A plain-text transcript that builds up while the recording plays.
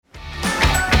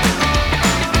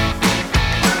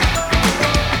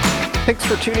Thanks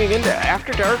for tuning in to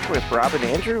After Dark with Rob and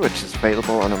Andrew, which is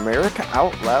available on America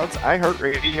Out Loud's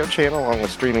iHeartRadio channel, along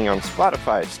with streaming on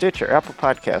Spotify, Stitcher, Apple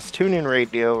Podcasts, TuneIn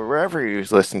Radio, wherever you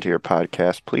listen to your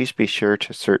podcast. Please be sure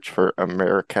to search for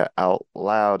America Out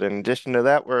Loud. In addition to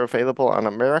that, we're available on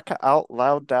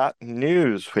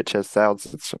AmericaOutloud.news, which has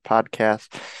thousands of podcasts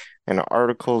and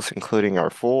articles, including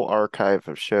our full archive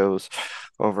of shows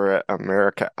over at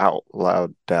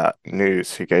AmericaOutloud.news.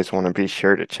 So you guys want to be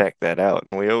sure to check that out.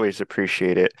 And we always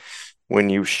appreciate it when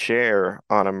you share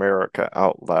on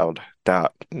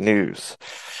AmericaOutloud.news.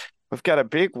 We've got a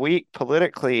big week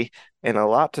politically and a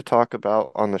lot to talk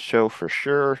about on the show for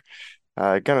sure.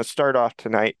 Going to start off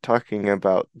tonight talking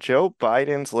about Joe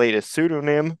Biden's latest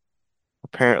pseudonym.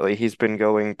 Apparently, he's been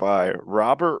going by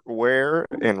Robert Ware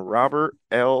and Robert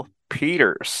L.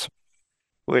 Peters,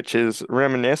 which is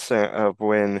reminiscent of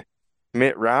when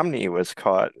Mitt Romney was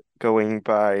caught going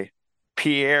by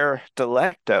Pierre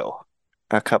Delecto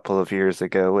a couple of years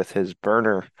ago with his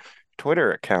burner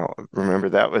Twitter account. Remember,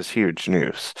 that was huge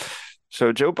news.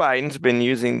 So Joe Biden's been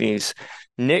using these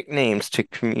nicknames to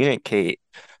communicate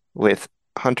with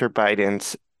Hunter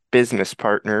Biden's business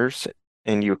partners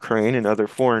in Ukraine and other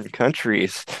foreign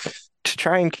countries to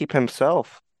try and keep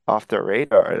himself off the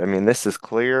radar. I mean, this is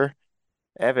clear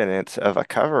evidence of a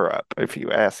cover-up, if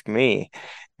you ask me.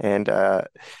 And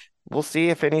we'll see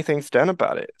if anything's done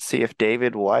about it. See if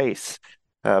David Weiss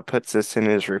puts this in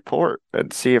his report,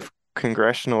 and see if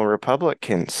congressional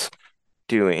Republicans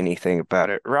do anything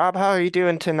about it. Rob, how are you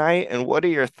doing tonight? And what are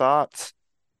your thoughts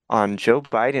on Joe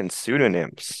Biden's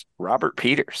pseudonyms? Robert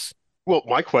Peters. Well,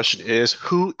 my question is,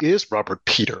 who is Robert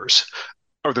Peters?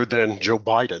 Other than Joe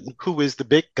Biden, who is the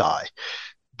big guy?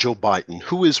 Joe Biden.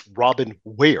 Who is Robin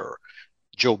Ware?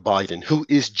 Joe Biden. Who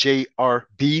is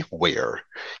J.R.B. Ware?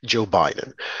 Joe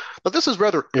Biden. But this is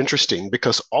rather interesting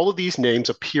because all of these names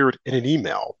appeared in an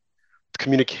email,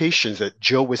 communications that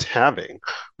Joe was having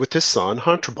with his son,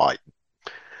 Hunter Biden.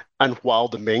 And while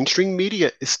the mainstream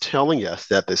media is telling us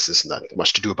that this is not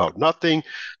much to do about nothing,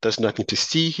 there's nothing to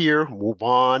see here, move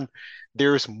on,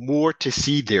 there's more to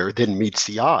see there than meets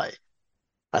the eye.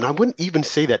 And I wouldn't even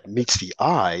say that meets the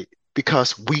eye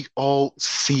because we all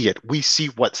see it. We see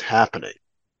what's happening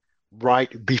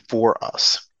right before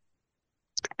us.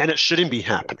 And it shouldn't be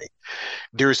happening.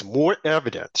 There's more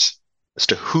evidence as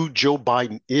to who Joe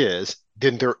Biden is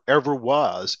than there ever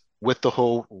was with the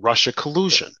whole Russia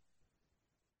collusion.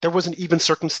 There wasn't even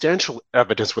circumstantial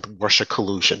evidence with Russia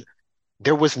collusion.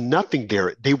 There was nothing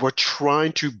there. They were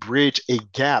trying to bridge a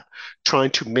gap, trying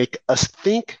to make us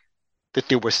think that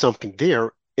there was something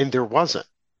there, and there wasn't.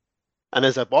 And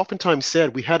as I've oftentimes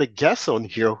said, we had a guest on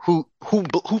here who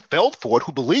fell for it,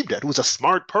 who believed it, who was a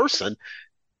smart person.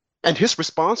 And his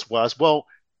response was, well,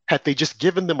 had they just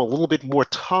given them a little bit more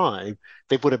time,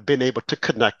 they would have been able to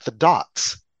connect the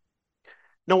dots.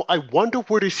 Now, I wonder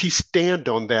where does he stand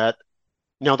on that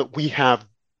now that we have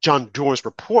John Durham's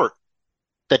report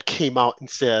that came out and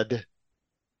said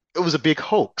it was a big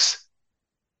hoax,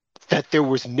 that there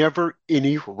was never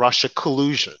any Russia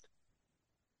collusion.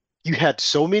 You had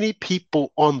so many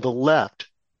people on the left,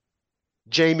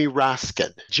 Jamie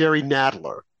Raskin, Jerry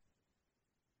Nadler,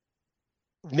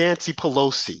 Nancy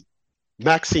Pelosi,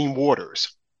 Maxine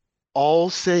Waters, all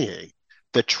saying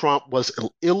that Trump was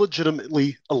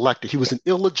illegitimately elected. He was an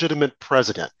illegitimate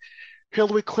president.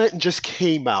 Hillary Clinton just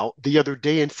came out the other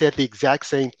day and said the exact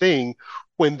same thing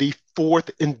when the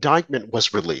fourth indictment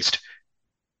was released,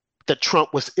 that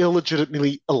Trump was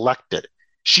illegitimately elected.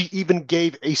 She even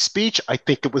gave a speech, I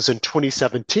think it was in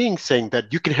 2017, saying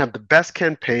that you can have the best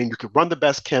campaign, you can run the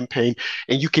best campaign,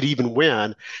 and you could even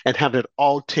win and have it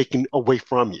all taken away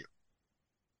from you.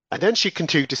 And then she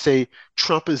continued to say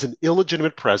Trump is an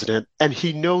illegitimate president and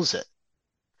he knows it.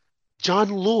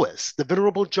 John Lewis, the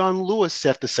venerable John Lewis,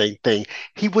 said the same thing.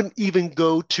 He wouldn't even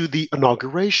go to the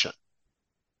inauguration.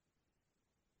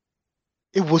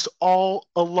 It was all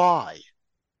a lie.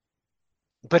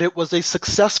 But it was a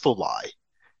successful lie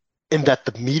in that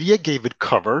the media gave it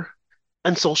cover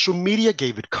and social media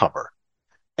gave it cover.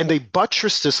 And they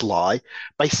buttressed this lie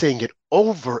by saying it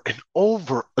over and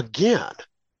over again.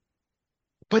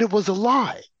 But it was a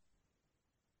lie.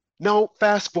 Now,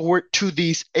 fast forward to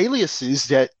these aliases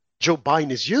that Joe Biden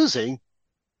is using.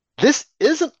 This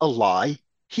isn't a lie.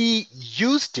 He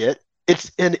used it.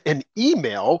 It's in an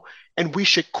email, and we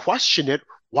should question it.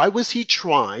 Why was he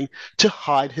trying to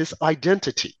hide his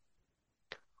identity?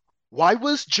 Why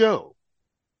was Joe,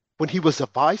 when he was the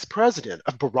vice president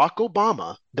of Barack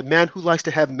Obama, the man who likes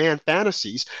to have man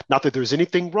fantasies, not that there's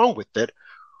anything wrong with it,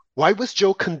 why was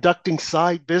Joe conducting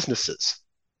side businesses?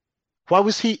 Why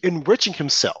was he enriching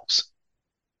himself?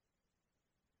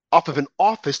 off of an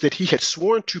office that he had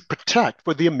sworn to protect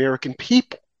for the American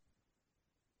people.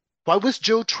 Why was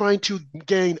Joe trying to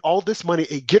gain all this money,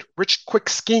 a get rich quick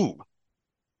scheme?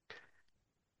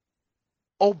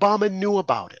 Obama knew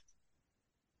about it.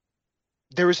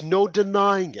 There is no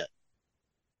denying it.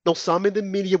 Though some in the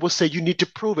media will say you need to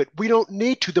prove it. We don't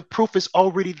need to. The proof is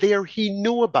already there. He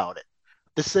knew about it.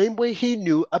 The same way he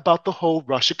knew about the whole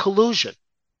Russia collusion.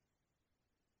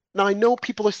 Now I know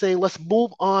people are saying let's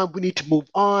move on. We need to move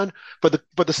on for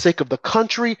the sake of the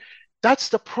country. That's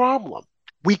the problem.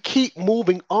 We keep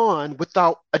moving on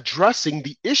without addressing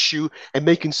the issue and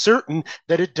making certain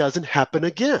that it doesn't happen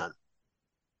again.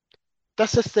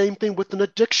 That's the same thing with an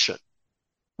addiction.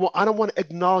 Well, I don't want to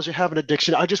acknowledge you have an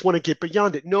addiction. I just want to get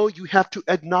beyond it. No, you have to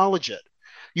acknowledge it.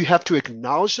 You have to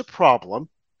acknowledge the problem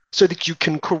so that you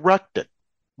can correct it.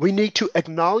 We need to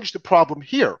acknowledge the problem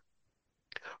here.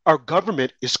 Our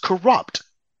government is corrupt.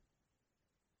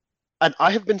 And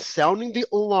I have been sounding the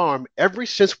alarm ever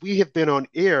since we have been on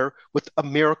air with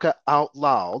America Out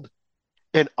Loud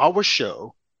and our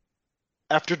show,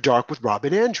 After Dark with Rob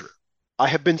and Andrew. I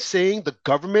have been saying the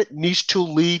government needs to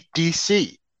leave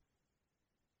DC.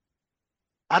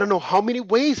 I don't know how many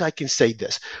ways I can say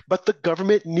this, but the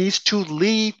government needs to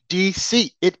leave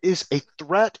DC. It is a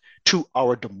threat to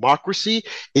our democracy.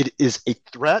 It is a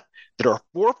threat that our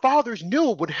forefathers knew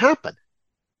would happen.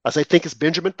 As I think as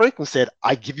Benjamin Franklin said,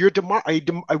 I give you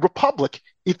a republic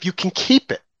if you can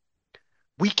keep it.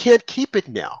 We can't keep it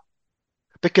now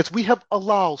because we have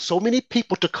allowed so many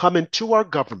people to come into our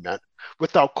government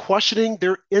without questioning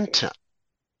their intent.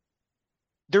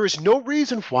 There is no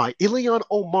reason why Ilhan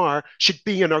Omar should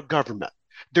be in our government.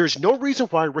 There is no reason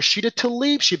why Rashida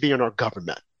Tlaib should be in our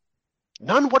government.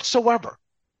 None whatsoever.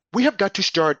 We have got to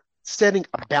start setting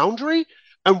a boundary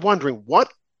and wondering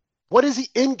what is the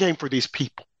end game for these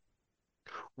people?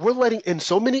 We're letting in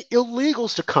so many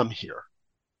illegals to come here,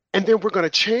 and then we're going to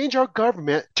change our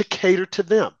government to cater to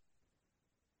them.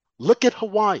 Look at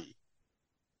Hawaii.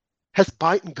 Has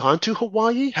Biden gone to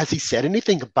Hawaii? Has he said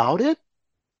anything about it?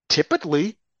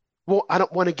 Typically, well, I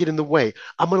don't want to get in the way.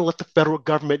 I'm going to let the federal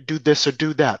government do this or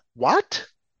do that. What?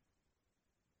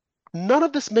 None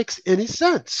of this makes any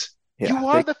sense. Yeah, You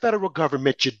are the federal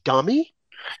government, you dummy.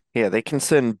 they can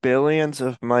send billions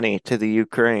of money to the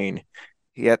Ukraine.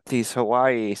 Yet these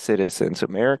Hawaii citizens,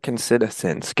 American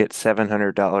citizens, get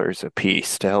 $700 a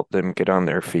piece to help them get on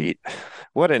their feet.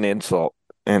 What an insult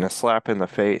and a slap in the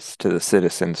face to the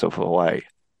citizens of Hawaii.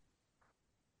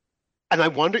 And I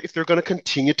wonder if they're going to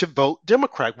continue to vote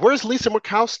Democrat. Where's Lisa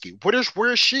Murkowski?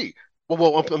 Where is she?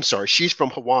 Well, I'm sorry, she's from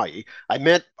Hawaii. I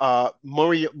meant Maruno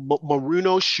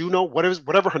Shuno,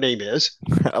 whatever her name is.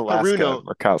 Alaska, Haruno,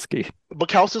 Murkowski.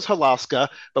 Murkowski's Alaska,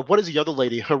 but what is the other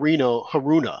lady?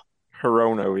 Haruna.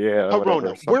 Hirono, yeah, whatever,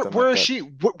 Haruna. something like Where is that. she?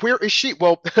 Where is she?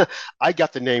 Well, I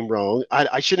got the name wrong.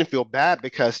 I shouldn't feel bad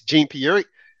because Jean Pierre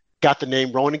got the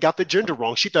name wrong and got the gender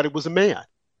wrong. She thought it was a man.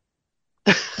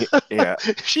 Yeah,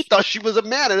 She thought she was a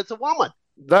man and it's a woman.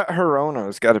 that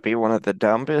Hirono's got to be one of the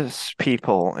dumbest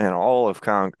people in all of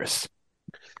Congress.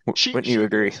 Wouldn't you She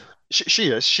agree?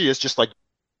 is. She is just like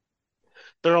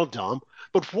they're all dumb.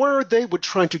 But where are they with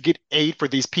trying to get aid for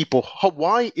these people?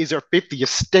 Hawaii is our 50th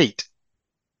state.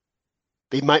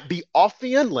 They might be off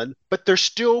the inland, but they're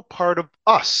still part of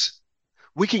us.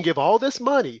 We can give all this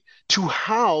money to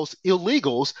house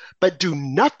illegals, but do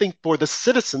nothing for the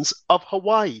citizens of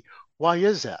Hawaii. Why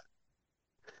is that?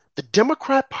 The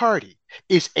Democrat Party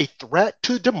is a threat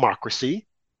to democracy.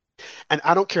 And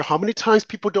I don't care how many times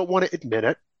people don't want to admit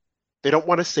it, they don't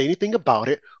want to say anything about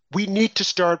it. We need to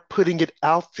start putting it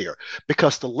out there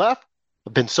because the left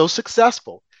have been so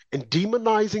successful in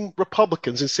demonizing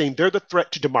Republicans and saying they're the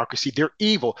threat to democracy, they're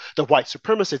evil, the white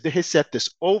supremacists. They have said this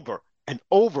over and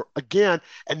over again,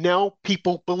 and now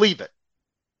people believe it.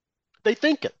 They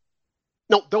think it.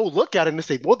 No, they'll look at it and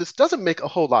say, well, this doesn't make a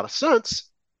whole lot of sense.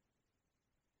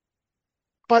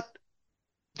 But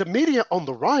the media on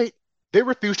the right, they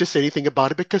refuse to say anything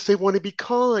about it because they want to be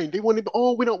kind. They want to be,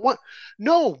 oh, we don't want.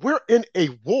 No, we're in a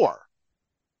war.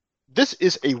 This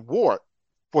is a war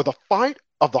for the fight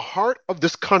of the heart of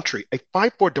this country, a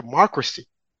fight for democracy.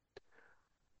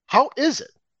 How is it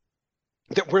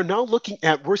that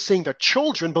we're saying that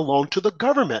children belong to the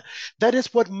government? That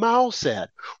is what Mao said.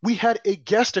 We had a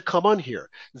guest to come on here,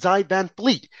 Zai Van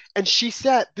Fleet, and she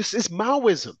said this is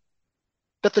Maoism,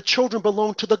 that the children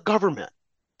belong to the government.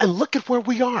 And look at where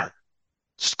we are.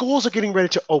 Schools are getting ready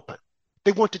to open.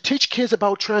 They want to teach kids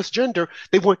about transgender.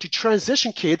 They want to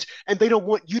transition kids, and they don't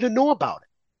want you to know about it.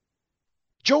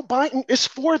 Joe Biden is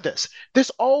for this.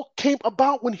 This all came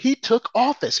about when he took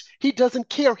office. He doesn't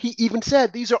care. He even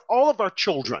said, these are all of our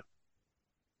children.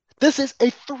 This is a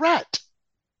threat.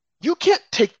 You can't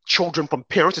take children from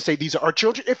parents and say, these are our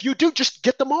children. If you do, just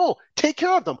get them all, take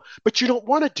care of them. But you don't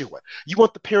want to do it. You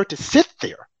want the parent to sit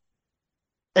there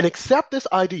and accept this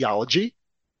ideology.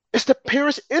 It's the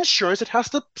parent's insurance that has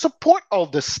to support all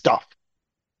this stuff.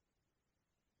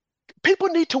 People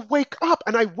need to wake up,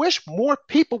 and I wish more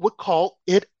people would call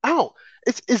it out.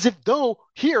 It's as if though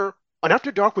here on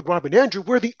After Dark with Rob and Andrew,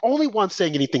 we're the only ones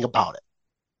saying anything about it.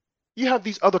 You have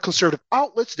these other conservative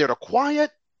outlets that are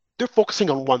quiet. They're focusing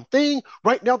on one thing.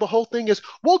 Right now, the whole thing is,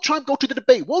 will Trump go to the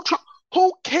debate? Will Trump?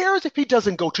 Who cares if he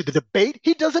doesn't go to the debate?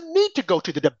 He doesn't need to go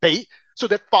to the debate so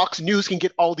that Fox News can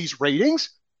get all these ratings.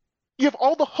 You have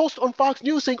all the hosts on Fox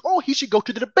News saying, oh, he should go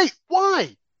to the debate.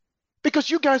 Why?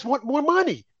 Because you guys want more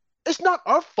money. It's not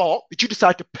our fault that you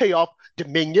decided to pay off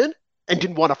Dominion and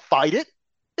didn't want to fight it.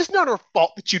 It's not our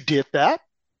fault that you did that.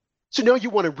 So now you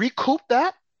want to recoup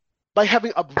that by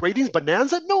having a ratings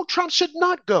bonanza? No, Trump should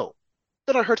not go.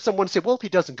 Then I heard someone say, well, if he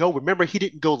doesn't go, remember, he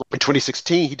didn't go in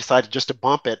 2016. He decided just to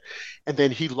bump it. And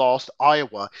then he lost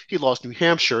Iowa, he lost New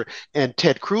Hampshire, and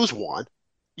Ted Cruz won.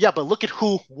 Yeah, but look at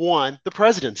who won the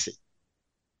presidency.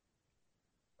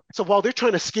 So while they're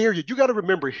trying to scare you, you got to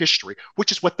remember history,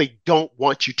 which is what they don't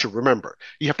want you to remember.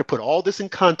 You have to put all this in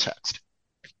context.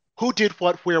 Who did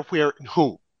what, where, and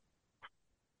whom?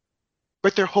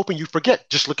 But they're hoping you forget.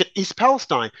 Just look at East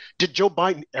Palestine. Did Joe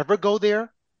Biden ever go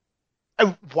there?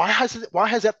 And why has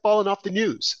that fallen off the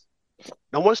news?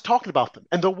 No one's talking about them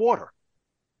and the water.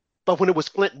 But when it was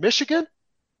Flint, Michigan,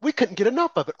 we couldn't get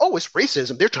enough of it. Oh, it's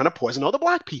racism. They're trying to poison all the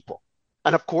black people.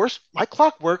 And of course, like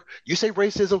clockwork, you say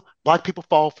racism, black people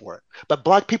fall for it. But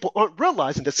black people aren't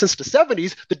realizing that since the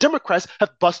 70s, the Democrats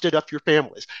have busted up your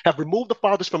families, have removed the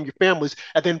fathers from your families,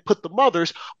 and then put the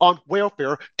mothers on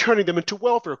welfare, turning them into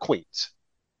welfare queens.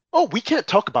 Oh, we can't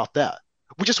talk about that.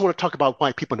 We just want to talk about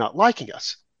white people not liking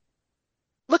us.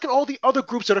 Look at all the other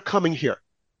groups that are coming here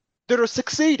that are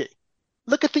succeeding.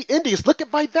 Look at the Indians. Look at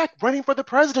Vivek running for the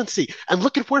presidency, and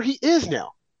look at where he is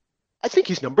now. I think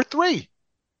he's number 3.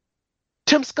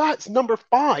 Tim Scott's number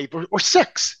 5 or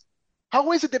 6.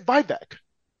 How is it that Vivek,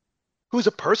 who's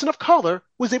a person of color,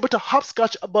 was able to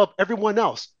hopscotch above everyone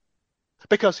else?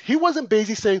 Because he wasn't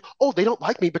busy saying, oh, they don't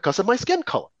like me because of my skin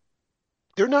color.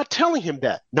 They're not telling him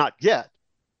that, not yet.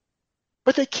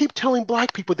 But they keep telling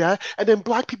black people that, and then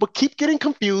black people keep getting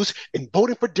confused and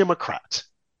voting for Democrats.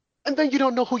 And then you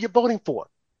don't know who you're voting for.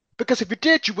 Because if you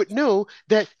did, you would know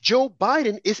that Joe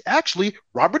Biden is actually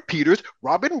Robert Peters,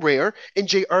 Robin Ware, and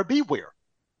J.R.B. Ware.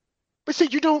 But see,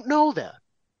 you don't know that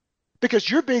because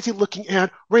you're basically looking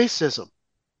at racism.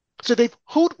 So they've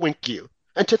hoodwinked you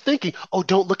into thinking, oh,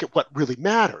 don't look at what really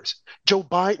matters. Joe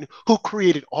Biden, who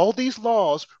created all these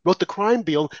laws, wrote the crime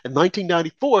bill in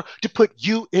 1994 to put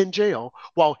you in jail,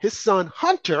 while his son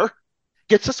Hunter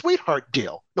gets a sweetheart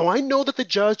deal. Now, I know that the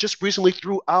judge just recently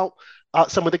threw out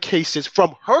some of the cases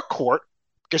from her court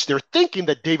because they're thinking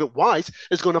that David Weiss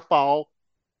is going to file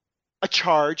a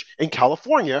charge in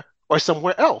California or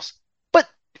somewhere else. But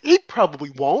he probably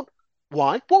won't.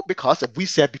 Why? Well, because, as we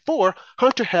said before,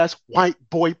 Hunter has white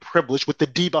boy privilege with the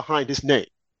D behind his name.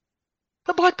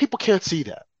 But black people can't see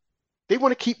that. They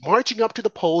want to keep marching up to the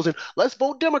polls and let's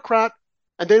vote Democrat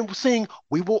and then saying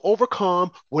we will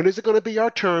overcome. When is it going to be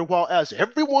our turn? While as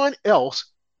everyone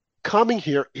else coming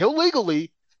here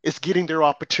illegally is getting their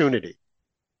opportunity.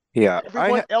 Yeah,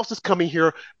 Everyone else is coming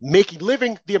here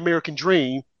living the American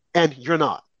dream, and you're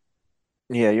not.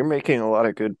 yeah, you're making a lot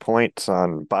of good points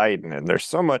on Biden, and there's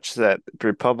so much that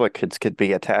Republicans could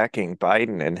be attacking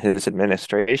Biden and his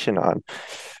administration on.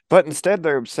 But instead,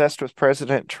 they're obsessed with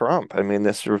President Trump. I mean,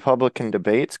 this Republican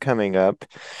debate's coming up,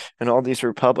 and all these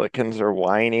Republicans are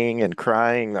whining and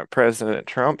crying that President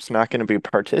Trump's not going to be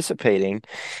participating,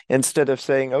 instead of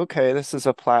saying, okay, this is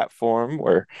a platform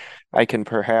where I can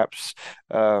perhaps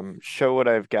show what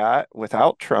I've got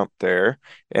without Trump there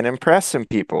and impress some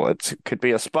people. It could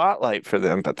be a spotlight for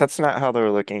them, but that's not how they're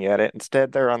looking at it.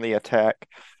 Instead, they're on the attack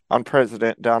on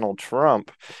President Donald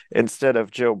Trump instead of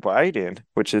Joe Biden,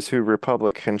 which is who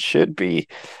Republicans should be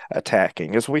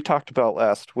attacking. As we talked about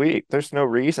last week, there's no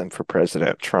reason for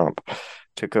President Trump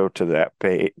to go to that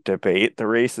debate. The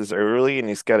race is early and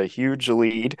he's got a huge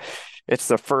lead. It's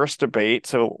the first debate,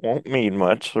 so it won't mean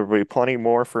much. There'll be plenty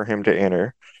more for him to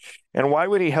enter. And why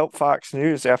would he help Fox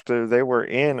News after they were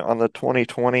in on the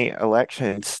 2020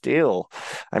 election still?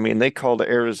 I mean, they called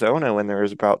Arizona when there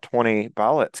was about 20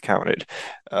 ballots counted.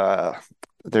 Uh,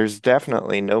 there's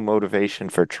definitely no motivation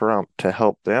for Trump to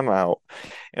help them out.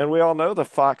 And we all know the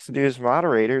Fox News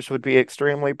moderators would be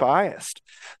extremely biased.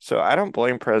 So I don't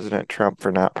blame President Trump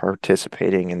for not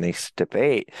participating in this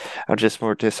debate. I'm just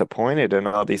more disappointed in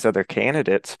all these other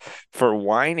candidates for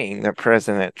whining that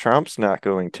President Trump's not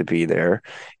going to be there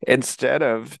instead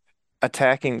of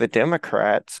attacking the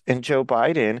Democrats and Joe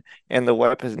Biden and the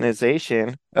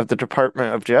weaponization of the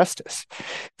Department of Justice.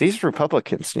 These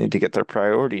Republicans need to get their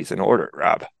priorities in order,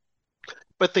 Rob.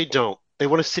 But they don't. They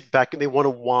want to sit back and they want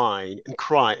to whine and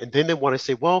cry. And then they want to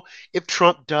say, well, if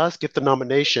Trump does get the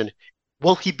nomination,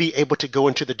 will he be able to go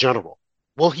into the general?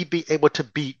 Will he be able to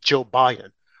beat Joe Biden?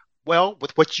 Well,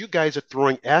 with what you guys are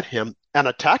throwing at him and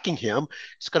attacking him,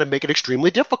 it's going to make it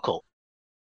extremely difficult.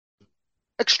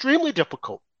 Extremely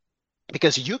difficult.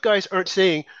 Because you guys aren't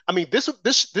saying, I mean, this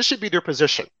should be their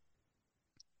position.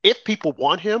 If people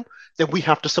want him, then we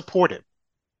have to support him.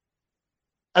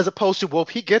 As opposed to, well, if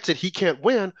he gets it, he can't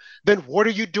win, then what are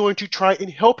you doing to try and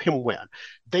help him win?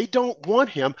 They don't want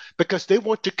him because they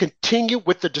want to continue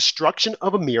with the destruction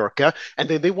of America, and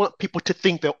then they want people to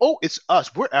think that, oh, it's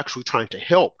us. We're actually trying to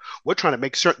help. We're trying to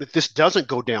make certain that this doesn't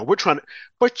go down.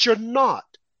 But you're not.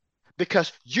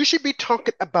 Because you should be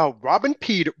talking about Robert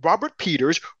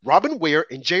Peters, Robin Ware,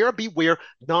 and J.R.B. Ware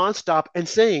nonstop and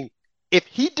saying, if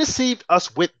he deceived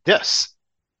us with this,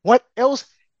 what else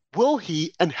will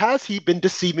he and has he been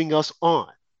deceiving us on?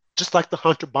 Just like the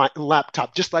Hunter Biden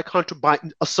laptop, just like Hunter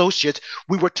Biden associates,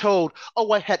 we were told,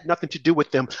 oh, I had nothing to do with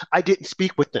them. I didn't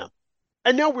speak with them.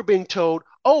 And now we're being told,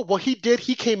 oh, well, he did.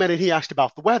 He came in and he asked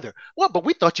about the weather. Well, but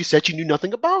we thought you said you knew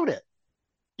nothing about it.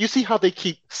 You see how they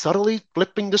keep subtly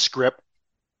flipping the script.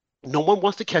 No one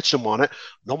wants to catch them on it.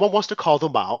 No one wants to call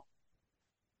them out.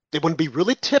 They want to be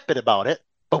really tepid about it.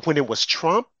 But when it was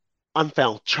Trump,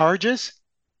 unfound charges,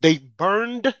 they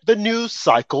burned the news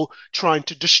cycle trying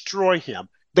to destroy him.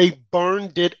 They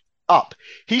burned it up.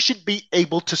 He should be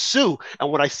able to sue.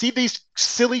 And when I see these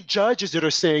silly judges that are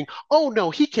saying, oh,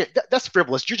 no, he can't, that's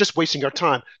frivolous. You're just wasting your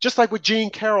time. Just like with Jean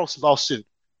Carroll's lawsuit.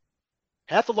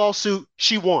 Had the lawsuit,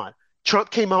 she won.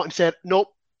 Trump came out and said, nope,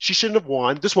 she shouldn't have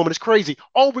won. This woman is crazy.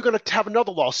 Oh, we're going to have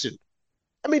another lawsuit.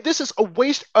 I mean, this is a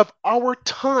waste of our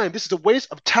time. This is a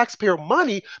waste of taxpayer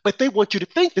money, but they want you to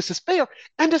think this is fair,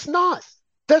 and it's not.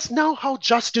 That's not how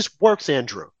justice works,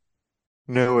 Andrew.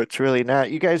 No, it's really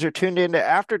not. You guys are tuned into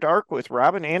After Dark with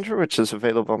Rob and Andrew, which is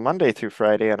available Monday through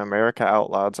Friday on America Out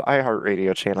Loud's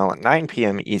iHeartRadio channel at 9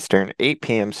 p.m. Eastern, 8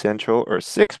 p.m. Central, or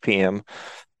 6 p.m.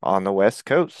 on the West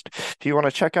Coast. If you want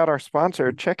to check out our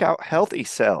sponsor, check out Healthy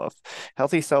Cell.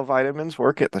 Healthy Cell vitamins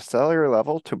work at the cellular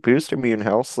level to boost immune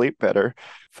health, sleep better,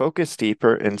 focus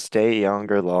deeper, and stay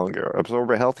younger longer.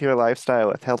 Absorb a healthier lifestyle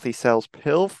with Healthy Cell's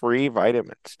pill-free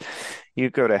vitamins. You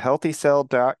go to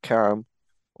healthycell.com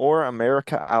or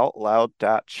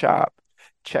americaoutloud.shop.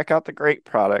 Check out the great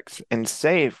products and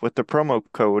save with the promo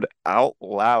code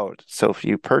OUTLOUD. So if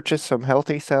you purchase some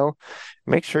Healthy Cell,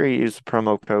 make sure you use the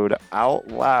promo code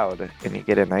OUTLOUD and you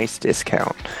get a nice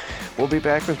discount. We'll be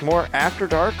back with more After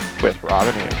Dark with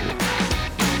Rob and Andrew.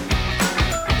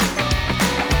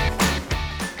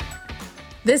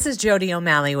 This is Jody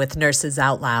O'Malley with Nurses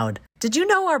Out Loud. Did you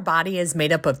know our body is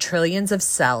made up of trillions of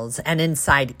cells, and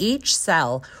inside each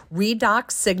cell,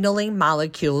 redox signaling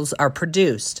molecules are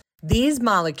produced? These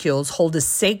molecules hold a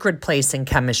sacred place in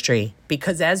chemistry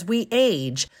because as we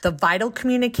age, the vital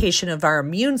communication of our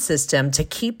immune system to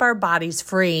keep our bodies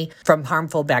free from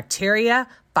harmful bacteria,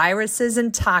 viruses,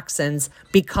 and toxins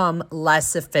become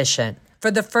less efficient. For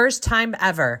the first time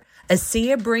ever,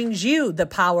 ASEA brings you the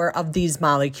power of these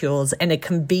molecules in a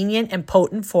convenient and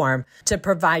potent form to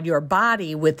provide your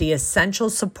body with the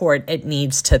essential support it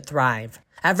needs to thrive.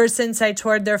 Ever since I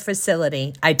toured their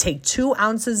facility, I take 2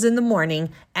 ounces in the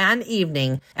morning and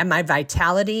evening, and my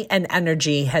vitality and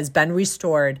energy has been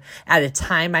restored at a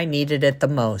time I needed it the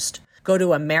most. Go to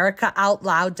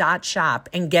americaoutloud.shop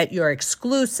and get your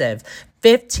exclusive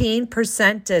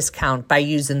 15% discount by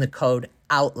using the code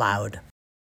OUTLOUD.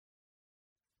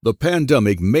 The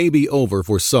pandemic may be over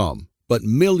for some, but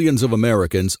millions of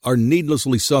Americans are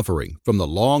needlessly suffering from the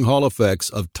long-haul effects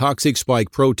of toxic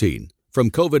spike protein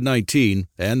from COVID-19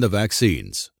 and the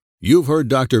vaccines. You've heard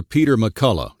Dr. Peter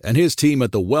McCullough and his team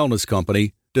at the Wellness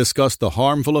Company discuss the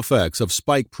harmful effects of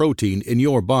spike protein in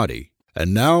your body,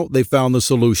 and now they found the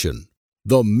solution: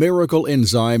 the miracle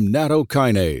enzyme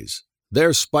nattokinase.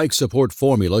 Their spike support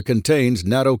formula contains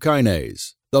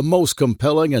nattokinase, the most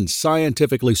compelling and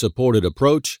scientifically supported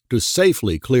approach to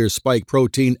safely clear spike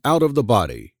protein out of the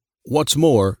body. What's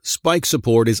more, spike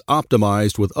support is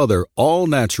optimized with other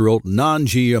all-natural,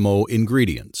 non-GMO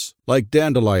ingredients, like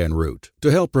dandelion root,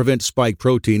 to help prevent spike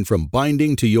protein from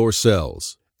binding to your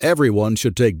cells. Everyone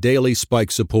should take daily spike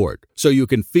support so you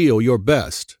can feel your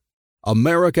best.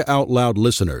 America Out Loud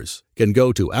listeners can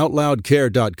go to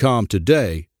OutLoudCare.com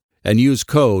today and use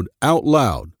code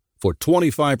OUTLOUD for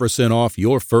 25% off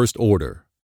your first order.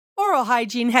 Oral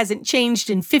hygiene hasn't changed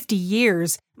in 50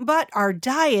 years, but our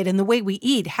diet and the way we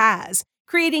eat has,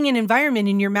 creating an environment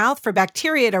in your mouth for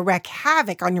bacteria to wreak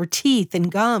havoc on your teeth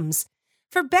and gums.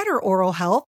 For better oral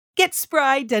health, get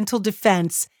Spry Dental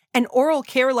Defense, an oral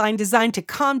care line designed to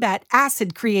combat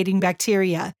acid-creating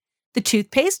bacteria. The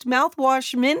toothpaste,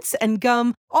 mouthwash, mints, and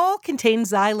gum all contain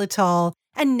xylitol,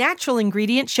 a natural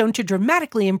ingredient shown to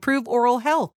dramatically improve oral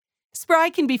health. Spry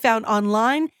can be found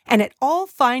online and at all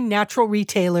fine natural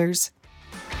retailers.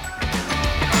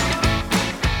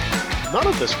 None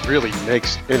of this really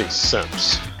makes any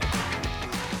sense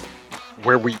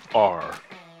where we are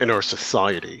in our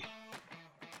society.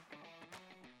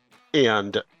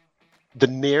 And the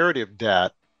narrative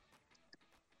that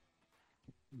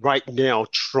right now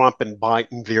Trump and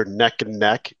Biden, they're neck and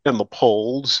neck in the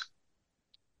polls,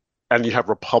 and you have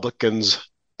Republicans,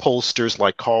 pollsters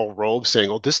like Karl Rove saying,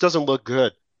 oh, this doesn't look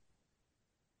good.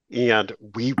 And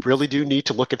we really do need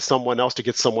to look at someone else to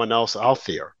get someone else out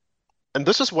there. And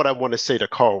this is what I want to say to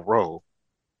Karl Rove.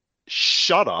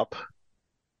 Shut up.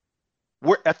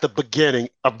 We're at the beginning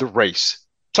of the race.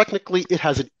 Technically, it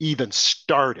hasn't even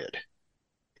started.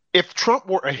 If Trump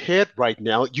were ahead right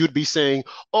now, you'd be saying,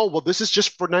 oh, well, this is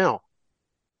just for now.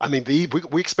 I mean,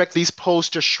 we expect these polls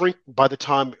to shrink by the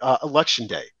time election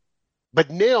day. But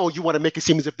now you want to make it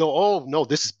seem as if though, oh, no,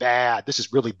 this is bad. This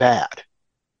is really bad.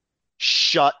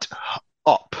 Shut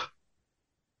up.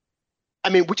 I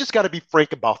mean, we just got to be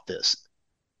frank about this,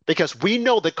 because we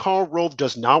know that Karl Rove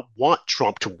does not want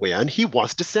Trump to win. He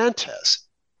wants DeSantis.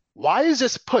 Why is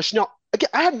this push? Now, again,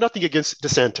 I have nothing against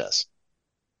DeSantis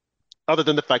other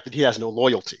than the fact that he has no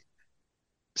loyalty.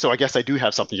 So I guess I do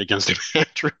have something against him,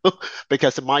 Andrew,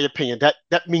 because in my opinion,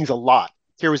 that means a lot.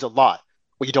 Carries a lot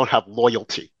when you don't have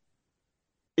loyalty.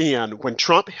 And when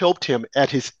Trump helped him at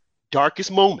his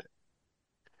darkest moment,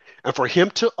 and for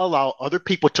him to allow other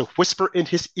people to whisper in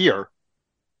his ear,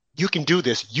 you can do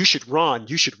this, you should run,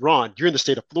 you're in the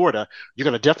state of Florida, you're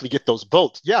going to definitely get those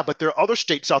votes. Yeah, but there are other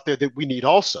states out there that we need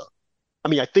also. I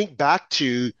mean, I think back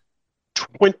to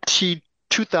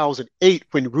 2008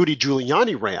 when Rudy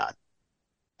Giuliani ran,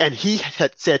 and he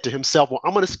had said to himself, well,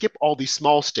 I'm going to skip all these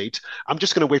small states. I'm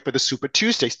just going to wait for the Super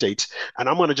Tuesday states, and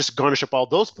I'm going to just garnish up all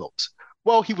those votes.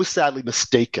 Well, he was sadly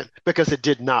mistaken because it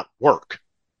did not work.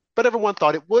 But everyone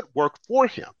thought it would work for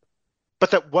him. But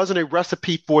that wasn't a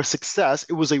recipe for success.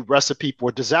 It was a recipe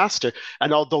for disaster.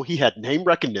 And although he had name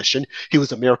recognition, he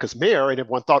was America's mayor, and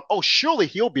everyone thought, oh, surely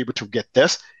he'll be able to get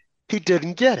this. He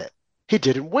didn't get it. He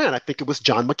didn't win. I think it was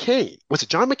John McCain. Was it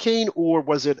John McCain or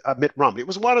was it Mitt Romney? It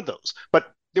was one of those.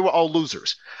 But they were all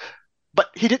losers. But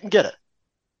he didn't get it.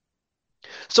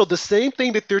 So the same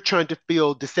thing that they're trying to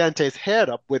fill DeSantis' head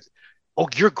up with, oh,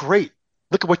 you're great.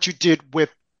 Look at what you did with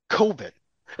COVID.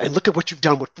 And look at what you've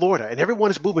done with Florida. And everyone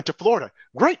is moving to Florida.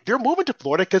 Great. They're moving to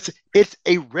Florida because it's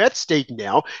a red state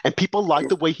now, and people like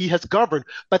the way he has governed.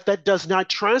 But that does not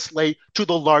translate to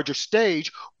the larger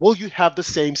stage. Will you have the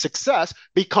same success?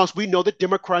 Because we know that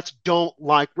Democrats don't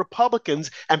like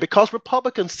Republicans. And because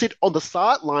Republicans sit on the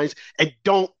sidelines and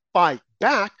don't fight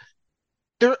back,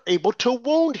 they're able to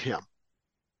wound him.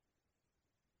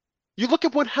 You look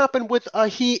at what happened with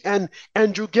he and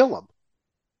Andrew Gillum.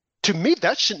 To me,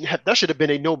 that should have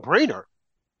been a no-brainer.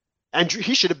 Andrew,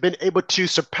 he should have been able to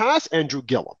surpass Andrew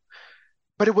Gillum.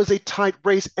 But it was a tight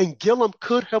race, and Gillum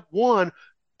could have won,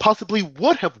 possibly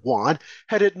would have won,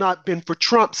 had it not been for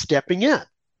Trump stepping in.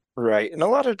 Right. And a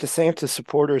lot of DeSantis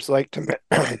supporters like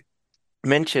to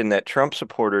mention that Trump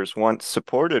supporters once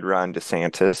supported Ron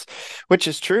DeSantis, which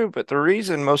is true. But the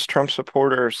reason most Trump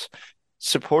supporters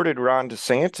supported Ron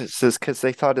DeSantis is because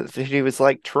they thought that he was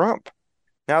like Trump.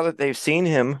 Now that they've seen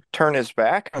him turn his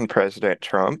back on President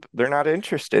Trump, they're not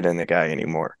interested in the guy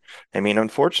anymore. I mean,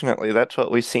 unfortunately, that's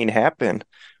what we've seen happen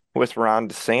with Ron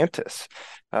DeSantis.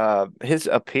 His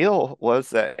appeal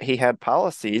was that he had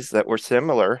policies that were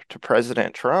similar to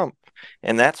President Trump,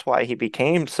 and that's why he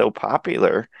became so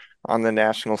popular on the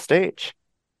national stage.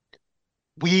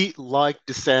 We like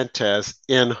DeSantis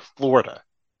in Florida.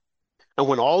 And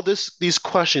when all these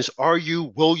questions, are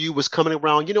you, will you, was coming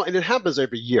around, and it happens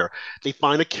every year. They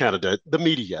find a candidate, the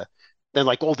media, Then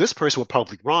like, oh, this person will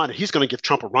probably run. He's going to give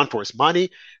Trump a run for his money.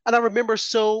 And I remember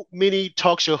so many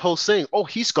talk show hosts saying, oh,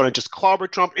 he's going to just clobber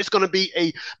Trump. It's going to be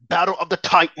a battle of the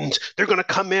titans. They're going to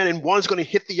come in and one's going to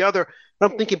hit the other. And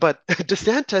I'm thinking, but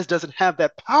DeSantis doesn't have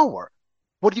that power.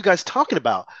 What are you guys talking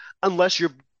about? Unless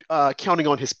you're counting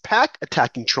on his pack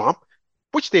attacking Trump,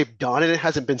 which they've done and it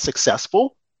hasn't been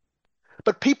successful.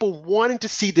 But people wanting to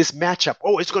see this matchup.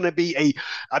 Oh, it's going to be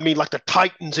like the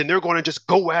Titans, and they're going to just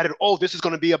go at it. Oh, this is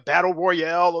going to be a battle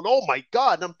royale, and oh my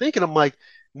God. And I'm like,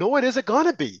 no, it isn't going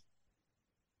to be.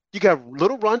 You got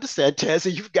little Ron DeSantis,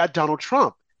 and you've got Donald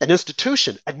Trump, an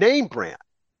institution, a name brand,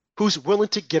 who's willing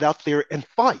to get out there and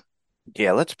fight.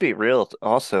 Yeah, let's be real.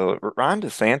 Also, Ron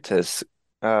DeSantis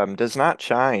does not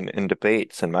shine in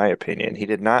debates, in my opinion. He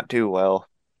did not do well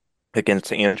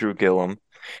against Andrew Gillum.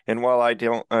 And while I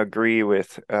don't agree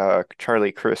with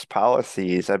Charlie Crist's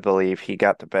policies, I believe he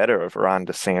got the better of Ron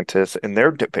DeSantis in their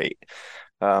debate.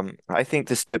 I think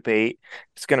this debate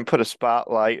is going to put a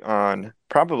spotlight on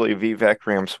probably Vivek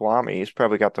Ramaswamy. He's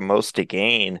probably got the most to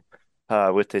gain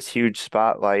with this huge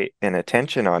spotlight and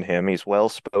attention on him. He's well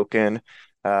spoken.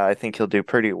 I think he'll do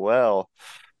pretty well.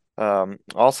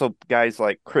 Also, guys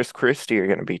like Chris Christie are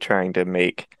going to be trying to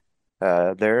make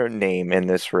their name in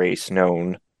this race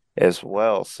known as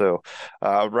well. So,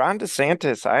 Ron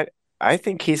DeSantis, I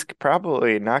think he's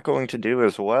probably not going to do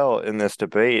as well in this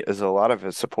debate as a lot of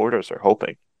his supporters are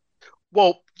hoping.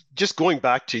 Well, just going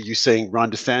back to you saying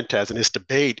Ron DeSantis and his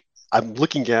debate, I'm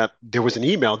looking at there was an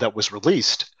email that was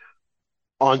released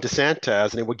on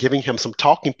DeSantis, and they were giving him some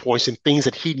talking points and things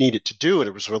that he needed to do. And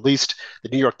it was released, the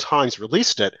New York Times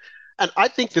released it. And I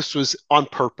think this was on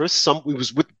purpose. It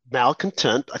was with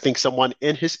malcontent. I think someone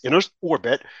in his inner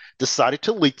orbit decided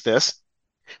to leak this.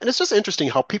 And it's just interesting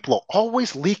how people are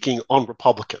always leaking on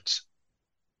Republicans.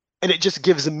 And it just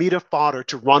gives them meat and fodder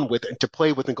to run with and to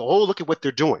play with and go, oh, look at what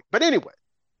they're doing. But anyway,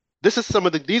 these are some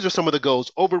of the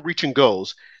goals, overreaching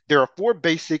goals. There are 4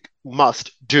 basic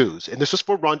must do's. And this was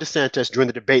for Ron DeSantis during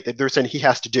the debate that they're saying he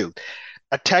has to do.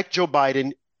 Attack Joe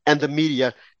Biden and the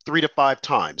media 3 to 5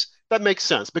 times. That makes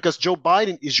sense because Joe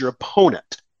Biden is your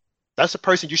opponent. That's the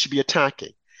person you should be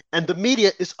attacking. And the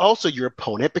media is also your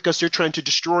opponent because they're trying to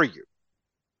destroy you.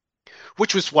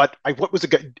 Which was what was a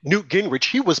Newt Gingrich.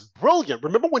 He was brilliant.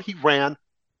 Remember when he ran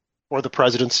for the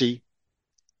presidency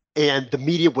and the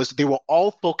media they were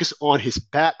all focused on his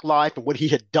back life and what he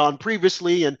had done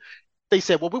previously. And they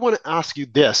said, well, we want to ask you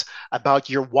this about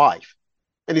your wife.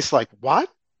 And he's like, what?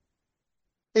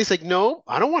 And he's like, no,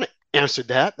 I don't want to answer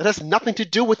that. That has nothing to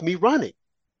do with me running.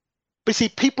 But see,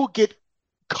 people get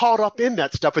caught up in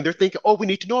that stuff and they're thinking, oh, we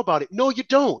need to know about it. No, you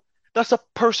don't. That's a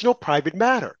personal, private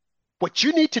matter. What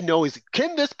you need to know is,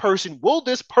 will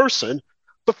this person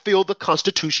fulfill the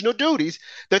constitutional duties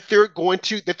that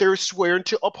they're swearing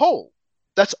to uphold?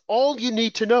 That's all you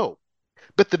need to know.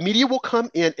 But the media will come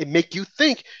in and make you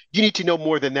think you need to know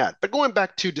more than that. But going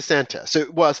back to DeSantis, so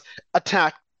it was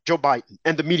attack Joe Biden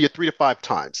and the media 3 to 5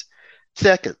 times.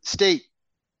 Second, state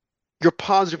your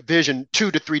positive vision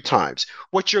 2 to 3 times.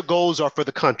 What your goals are for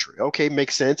the country. Okay,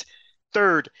 makes sense.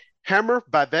 Third, hammer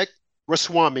Vivek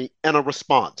Ramaswamy and a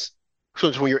response. So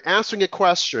when you're answering a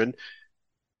question,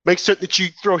 make certain that you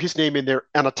throw his name in there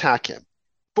and attack him.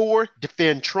 4,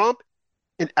 defend Trump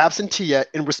and absentia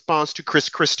in response to Chris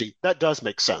Christie. That does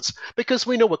make sense because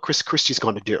we know what Chris Christie's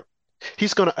going to do.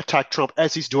 He's going to attack Trump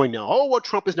as he's doing now. Oh, well,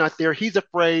 Trump is not there. He's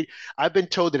afraid. I've been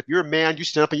told that if you're a man, you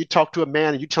stand up and you talk to a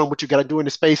man and you tell him what you got to do in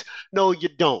his face. No, you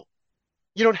don't.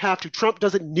 You don't have to. Trump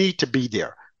doesn't need to be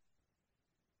there.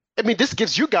 I mean, this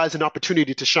gives you guys an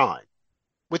opportunity to shine.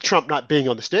 With Trump not being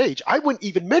on the stage, I wouldn't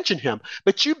even mention him.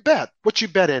 But you bet,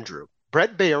 Andrew?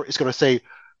 Brett Baer is going to say,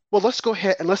 well, let's go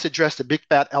ahead and let's address the big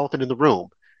fat elephant in the room.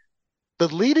 The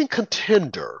leading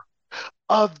contender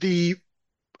of the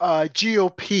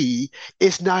GOP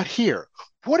is not here.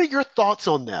 What are your thoughts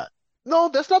on that? No,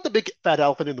 that's not the big fat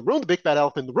elephant in the room. The big fat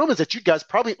elephant in the room is that you guys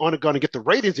probably aren't going to get the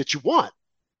ratings that you want.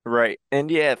 Right. And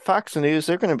yeah, Fox News,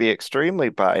 they're going to be extremely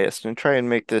biased and try and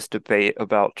make this debate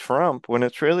about Trump when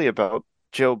it's really about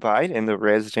Joe Biden, the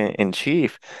resident in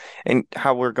chief, and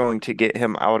how we're going to get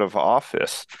him out of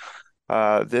office.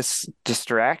 This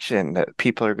distraction that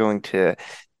people are going to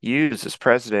use as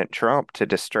President Trump to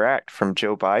distract from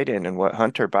Joe Biden and what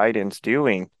Hunter Biden's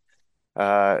doing,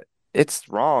 it's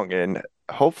wrong. And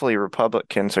hopefully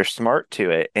Republicans are smart to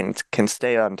it and can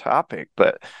stay on topic.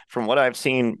 But from what I've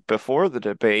seen before the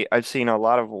debate, I've seen a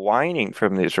lot of whining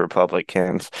from these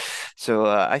Republicans. So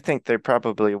I think they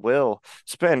probably will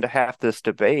spend half this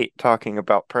debate talking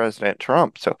about President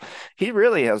Trump. So he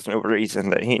really has no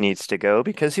reason that he needs to go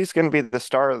because he's going to be the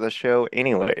star of the show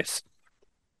anyways.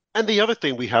 And the other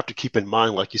thing we have to keep in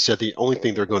mind, like you said, the only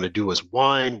thing they're going to do is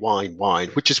whine, whine, whine,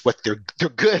 which is what they're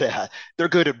good at. They're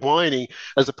good at whining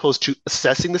as opposed to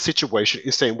assessing the situation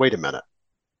and saying, wait a minute,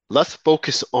 let's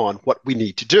focus on what we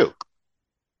need to do.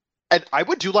 And I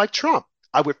would do like Trump.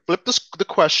 I would flip the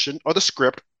question or the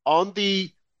script on the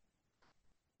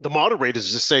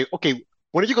moderators to say, okay,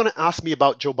 when are you going to ask me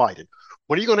about Joe Biden?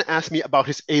 When are you going to ask me about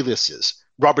his aliases,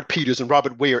 Robert Peters and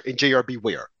Robert Ware and J.R.B.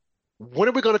 Ware? When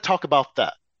are we going to talk about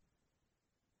that?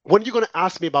 When are you going to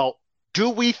ask me about, do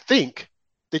we think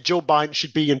that Joe Biden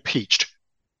should be impeached?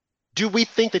 Do we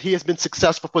think that he has been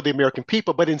successful for the American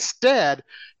people? But instead,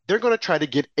 they're going to try to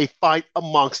get a fight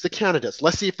amongst the candidates.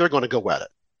 Let's see if they're going to go at it.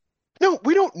 No,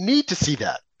 we don't need to see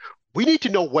that. We need to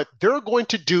know what they're going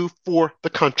to do for the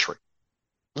country.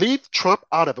 Leave Trump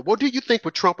out of it. What do you think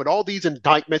with Trump, with all these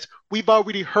indictments? We've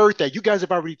already heard that. You guys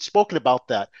have already spoken about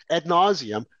that ad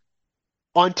nauseum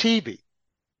on TV.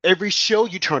 Every show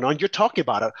you turn on, you're talking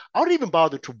about it. I don't even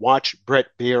bother to watch Bret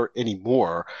Baier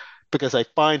anymore because I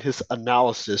find his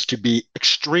analysis to be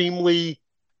extremely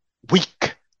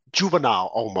weak,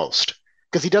 juvenile almost,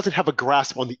 because he doesn't have a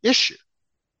grasp on the issue.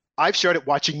 I've started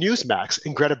watching Newsmax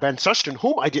and Greta Van Susteren,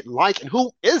 whom I didn't like and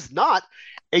who is not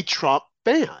a Trump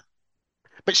fan.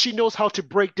 But she knows how to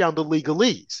break down the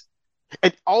legalese.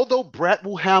 And although Brett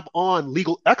will have on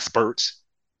legal experts,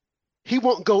 he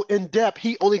won't go in depth.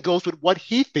 He only goes with what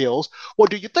he feels. Well,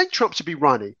 do you think Trump should be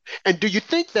running? And do you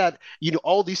think that,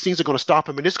 all these things are going to stop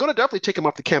him? And it's going to definitely take him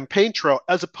off the campaign trail,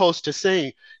 as opposed to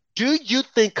saying, do you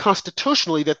think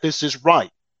constitutionally that this is right?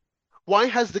 Why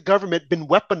has the government been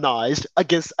weaponized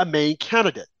against a main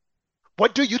candidate?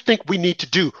 What do you think we need to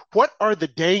do? What are the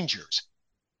dangers?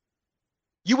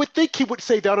 You would think he would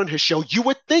say that on his show. You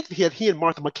would think that he and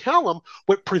Martha McCallum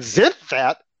would present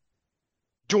that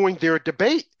during their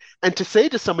debate and to say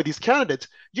to some of these candidates,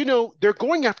 they're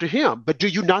going after him, but do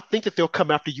you not think that they'll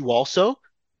come after you also?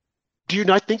 Do you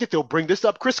not think that they'll bring this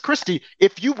up? Chris Christie,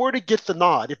 if you were to get the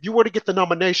nod, if you were to get the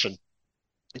nomination,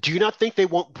 do you not think they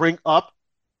won't bring up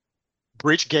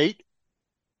Bridgegate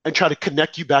and try to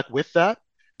connect you back with that?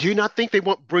 Do you not think they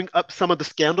won't bring up some of the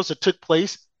scandals that took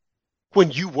place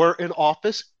when you were in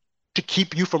office to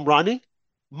keep you from running?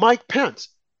 Mike Pence,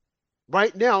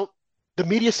 right now, the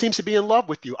media seems to be in love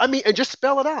with you. I mean, and just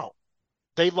spell it out.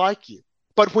 They like you.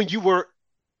 But when you were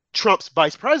Trump's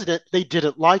vice president, they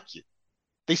didn't like you.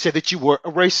 They said that you were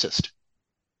a racist.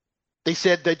 They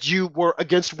said that you were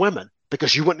against women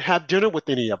because you wouldn't have dinner with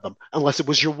any of them unless it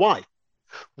was your wife.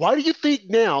 Why do you think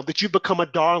now that you've become a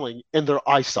darling in their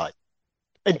eyesight?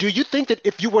 And do you think that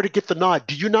if you were to get the nod,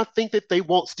 do you not think that they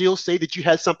won't still say that you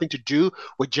had something to do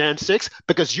with Jan 6?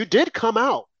 Because you did come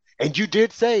out and you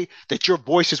did say that your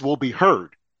voices will be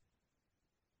heard.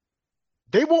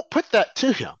 They won't put that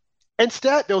to him.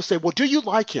 Instead, they'll say, well, do you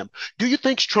like him? Do you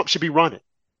think Trump should be running?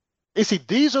 You see,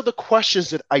 these are the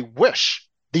questions that I wish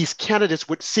these candidates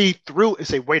would see through and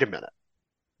say, wait a minute,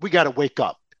 we got to wake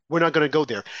up. We're not going to go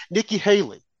there. Nikki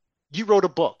Haley, you wrote a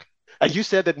book, and you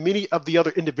said that many of the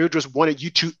other individuals wanted you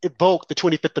to evoke the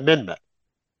 25th Amendment.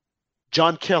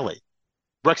 John Kelly,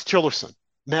 Rex Tillerson,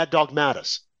 Mad Dog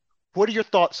Mattis. What are your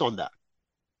thoughts on that?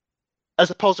 As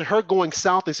opposed to her going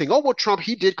south and saying, oh, well, Trump,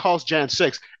 he did cause Jan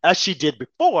 6, as she did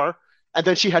before, and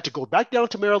then she had to go back down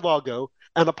to Mar-a-Lago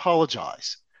and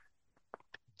apologize.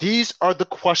 These are the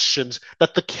questions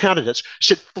that the candidates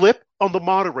should flip on the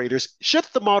moderators, should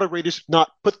the moderators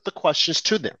not put the questions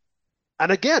to them.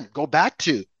 And again, go back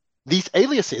to these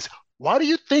aliases. Why do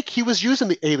you think he was using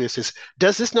the aliases?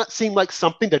 Does this not seem like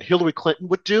something that Hillary Clinton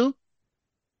would do?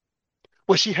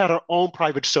 Where she had her own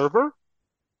private server?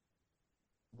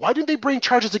 Why didn't they bring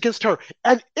charges against her?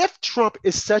 And if Trump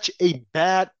is such a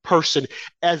bad person,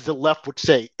 as the left would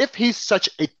say, if he's such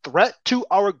a threat to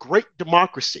our great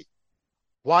democracy,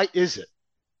 why is it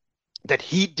that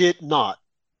he did not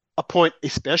appoint a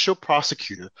special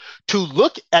prosecutor to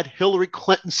look at Hillary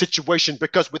Clinton's situation?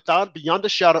 Because beyond a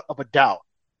shadow of a doubt,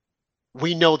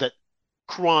 we know that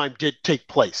crime did take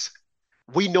place.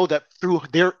 We know that through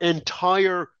their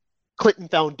entire Clinton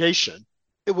Foundation,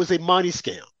 it was a money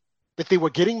scam, that they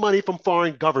were getting money from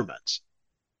foreign governments.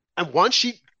 And once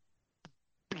she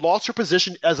lost her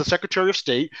position as a Secretary of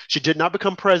State, she did not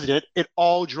become president, it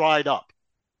all dried up.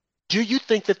 Do you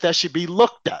think that that should be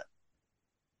looked at?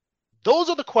 Those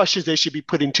are the questions they should be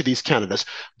putting to these candidates.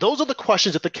 Those are the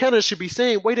questions that the candidates should be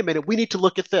saying, wait a minute, we need to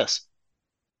look at this.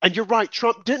 And you're right,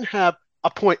 Trump didn't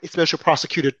appoint a special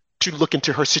prosecutor to look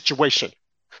into her situation.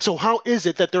 So how is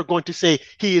it that they're going to say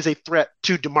he is a threat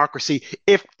to democracy?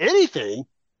 If anything,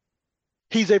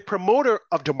 he's a promoter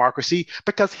of democracy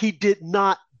because he did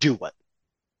not do it.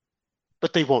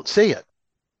 But they won't say it.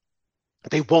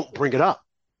 They won't bring it up.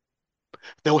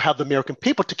 They'll have the American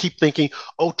people to keep thinking,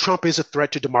 oh, Trump is a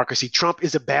threat to democracy. Trump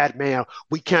is a bad man.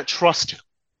 We can't trust him.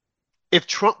 If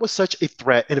Trump was such a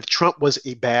threat and if Trump was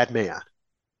a bad man,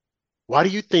 why do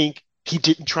you think he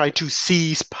didn't try to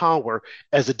seize power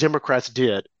as the Democrats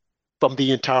did from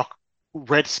the entire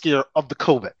Red Scare of the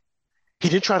COVID? He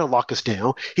didn't try to lock us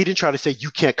down. He didn't try to say,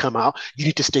 you can't come out. You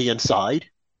need to stay inside.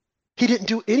 He didn't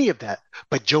do any of that.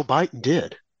 But Joe Biden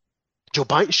did. Joe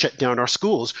Biden shut down our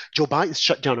schools. Joe Biden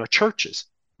shut down our churches.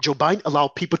 Joe Biden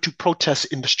allowed people to protest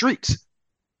in the streets.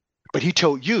 But he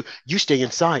told you, you stay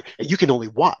inside and you can only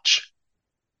watch.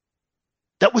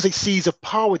 That was a seize of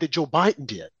power that Joe Biden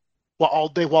did. While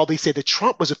they said that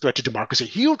Trump was a threat to democracy,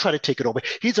 he'll try to take it over.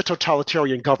 He's a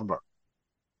totalitarian governor.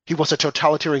 He wants a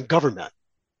totalitarian government.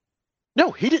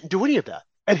 No, he didn't do any of that.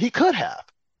 And he could have,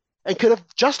 and could have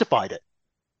justified it.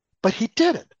 But he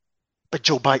didn't. But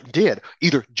Joe Biden did.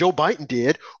 Either Joe Biden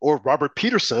did, or Robert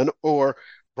Peterson, or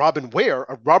Robin Ware,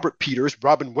 or Robert Peters,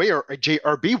 Robin Ware, or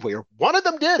J.R.B. Ware. One of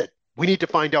them did it. We need to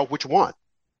find out which one.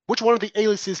 Which one of the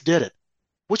aliases did it?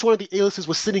 Which one of the aliases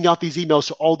was sending out these emails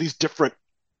to all these different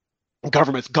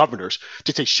governors,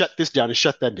 to say, shut this down and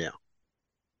shut that down?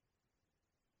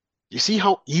 You see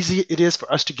how easy it is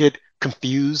for us to get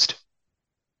confused?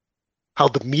 How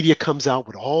the media comes out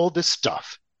with all this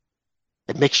stuff.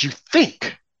 It makes you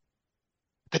think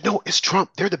that, no, it's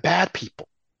Trump. They're the bad people.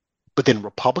 But then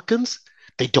Republicans,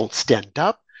 they don't stand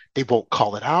up. They won't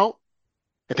call it out.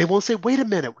 And they won't say, wait a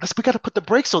minute, we got to put the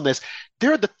brakes on this.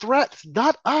 They're the threats,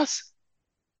 not us.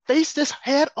 Face this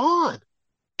head on.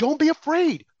 Don't be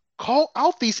afraid. Call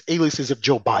out these aliases of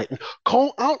Joe Biden.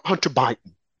 Call out Hunter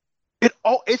Biden.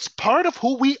 It's part of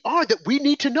who we are that we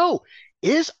need to know.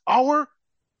 Is our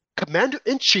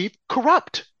commander-in-chief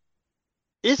corrupt?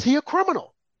 Is he a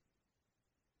criminal?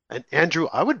 And Andrew,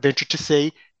 I would venture to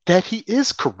say that he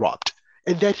is corrupt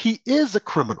and that he is a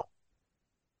criminal.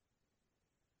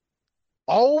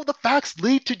 All the facts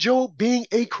lead to Joe being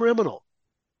a criminal.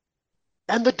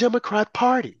 And the Democrat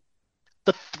Party,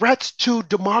 the threats to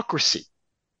democracy.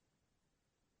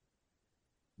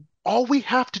 All we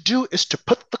have to do is to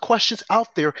put the questions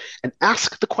out there and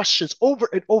ask the questions over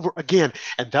and over again.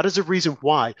 And that is the reason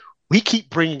why we keep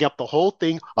bringing up the whole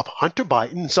thing of Hunter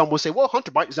Biden. And some will say, well,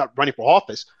 Hunter Biden is not running for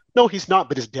office. No, he's not,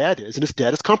 but his dad is, and his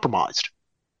dad is compromised.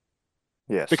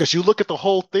 Yes. Because you look at the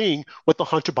whole thing with the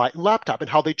Hunter Biden laptop and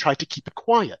how they tried to keep it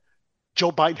quiet. Joe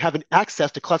Biden having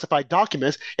access to classified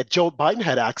documents. If Joe Biden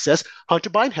had access, Hunter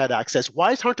Biden had access.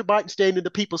 Why is Hunter Biden staying in the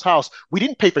people's house? We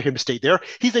didn't pay for him to stay there.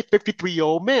 He's a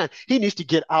 53-year-old man. He needs to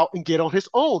get out and get on his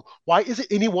own. Why isn't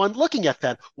anyone looking at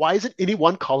that? Why isn't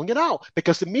anyone calling it out?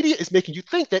 Because the media is making you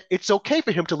think that it's okay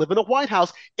for him to live in a White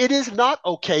House. It is not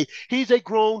okay. He's a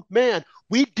grown man.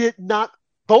 We did not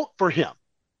vote for him.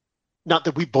 Not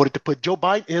that we voted to put Joe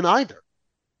Biden in either.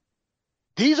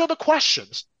 These are the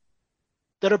questions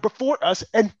that are before us,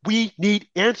 and we need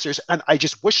answers. And I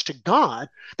just wish to God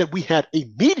that we had a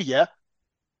media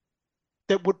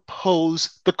that would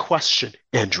pose the question,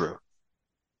 Andrew.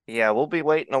 Yeah, we'll be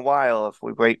waiting a while if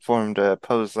we wait for him to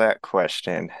pose that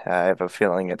question. I have a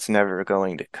feeling it's never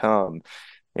going to come.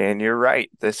 And you're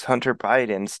right, this Hunter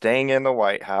Biden staying in the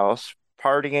White House,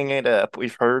 partying it up.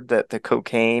 We've heard that the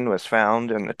cocaine was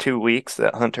found in the 2 weeks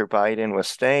that Hunter Biden was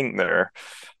staying there.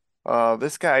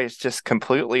 This guy is just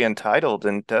completely entitled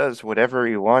and does whatever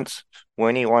he wants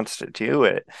when he wants to do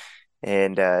it.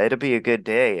 And it'll be a good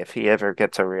day if he ever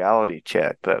gets a reality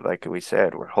check. But like we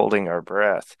said, we're holding our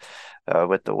breath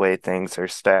with the way things are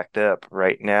stacked up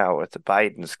right now with the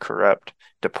Biden's corrupt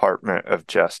Department of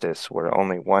Justice, where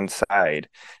only one side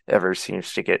ever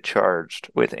seems to get charged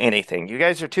with anything. You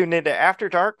guys are tuned into After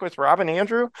Dark with Rob and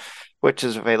Andrew, which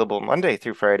is available Monday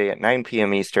through Friday at 9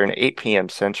 p.m. Eastern, 8 p.m.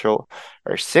 Central,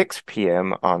 or 6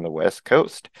 p.m. on the West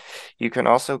Coast. You can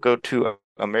also go to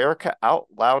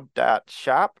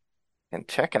americaoutloud.shop and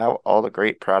check out all the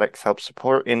great products help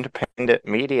support independent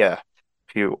media.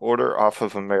 If you order off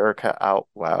of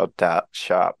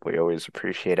americaoutloud.shop, we always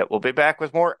appreciate it. We'll be back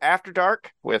with more After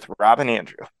Dark with Rob and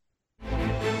Andrew.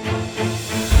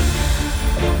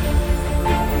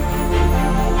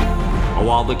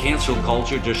 While the cancel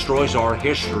culture destroys our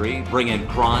history, bringing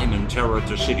crime and terror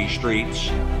to city streets,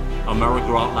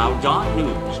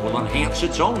 AmericaOutloud.news will enhance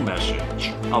its own message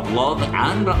of love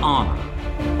and honor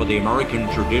for the American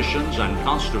traditions and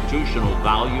constitutional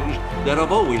values that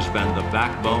have always been the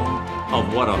backbone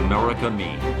of what America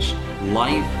means: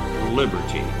 life,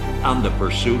 liberty, and the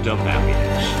pursuit of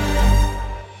happiness.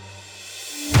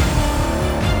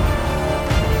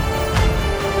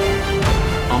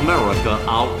 America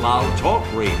Out Loud Talk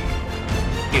Radio.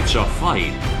 It's a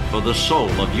fight for the soul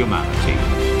of humanity.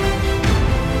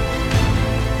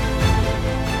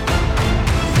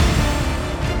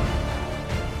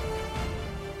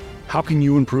 How can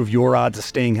you improve your odds of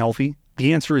staying healthy?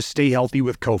 The answer is stay healthy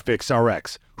with Cofix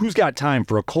RX. Who's got time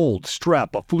for a cold,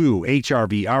 strep, a flu,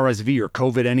 HRV, RSV, or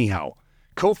COVID anyhow?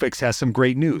 Cofix has some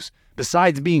great news.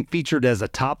 Besides being featured as a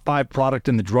top 5 product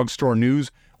in the drugstore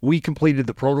news, we completed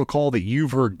the protocol that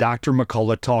you've heard Dr.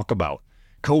 McCullough talk about.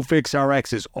 Cofix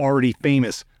RX is already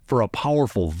famous for a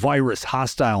powerful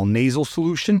virus-hostile nasal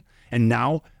solution, and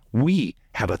now we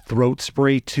have a throat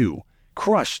spray too.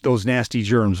 Crush those nasty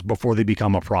germs before they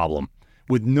become a problem.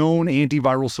 With known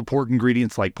antiviral support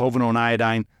ingredients like povidone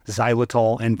iodine,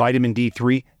 xylitol, and vitamin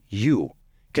D3, you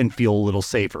can feel a little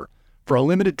safer. For a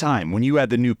limited time, when you add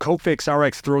the new Cofix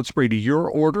RX throat spray to your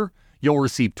order, you'll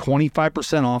receive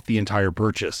 25% off the entire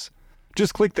purchase.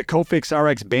 Just click the Cofix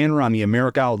RX banner on the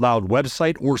America Out Loud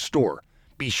website or store.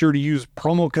 Be sure to use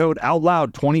promo code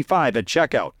OUTLOUD25 at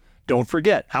checkout. Don't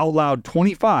forget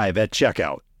OUTLOUD25 at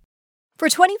checkout. For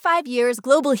 25 years,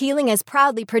 Global Healing has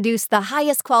proudly produced the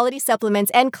highest quality supplements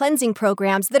and cleansing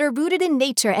programs that are rooted in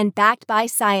nature and backed by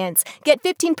science. Get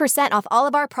 15% off all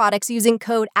of our products using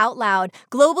code OUTLOUD.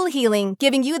 Global Healing,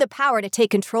 giving you the power to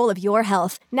take control of your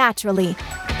health naturally.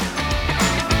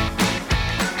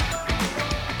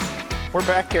 We're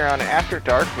back here on After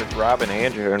Dark with Rob and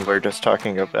Andrew, and we're just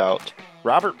talking about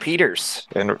Robert Peters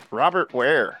and Robert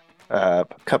Ware, a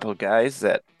couple of guys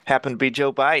that happen to be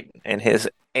Joe Biden and his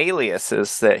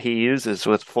aliases that he uses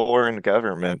with foreign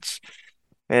governments.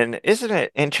 And isn't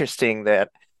it interesting that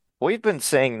we've been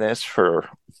saying this for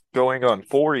going on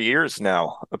 4 years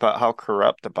now about how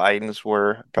corrupt the Bidens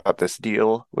were, about this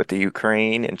deal with the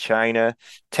Ukraine and China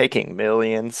taking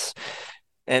millions.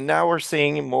 And now we're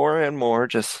seeing more and more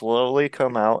just slowly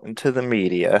come out into the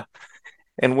media.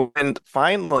 And when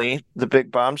finally the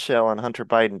big bombshell on Hunter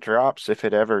Biden drops, if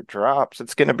it ever drops,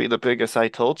 it's going to be the biggest I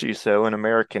told you so in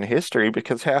American history,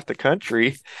 because half the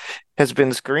country has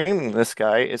been screaming this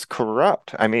guy is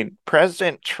corrupt. I mean,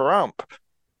 President Trump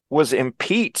was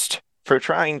impeached for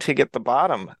trying to get the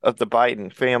bottom of the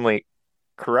Biden family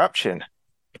corruption.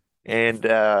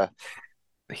 And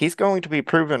he's going to be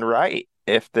proven right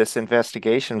if this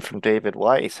investigation from David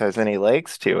Weiss has any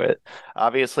legs to it.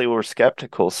 Obviously, we're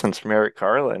skeptical since Merrick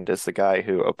Garland is the guy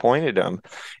who appointed him,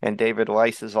 and David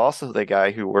Weiss is also the guy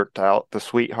who worked out the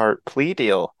sweetheart plea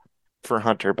deal for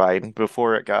Hunter Biden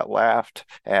before it got laughed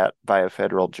at by a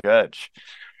federal judge.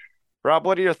 Rob,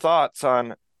 what are your thoughts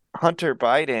on Hunter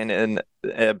Biden and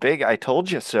a big I told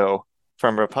you so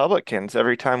from Republicans?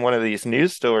 Every time one of these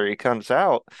news story comes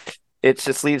out, it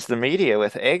just leaves the media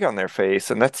with egg on their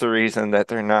face, and that's the reason that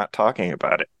they're not talking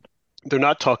about it. They're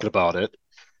not talking about it.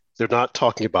 They're not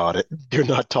talking about it. They're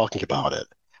not talking about it.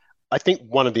 I think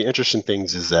one of the interesting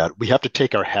things is that we have to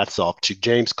take our hats off to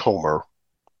James Comer,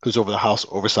 who's over the House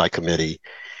Oversight Committee,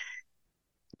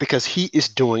 because he is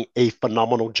doing a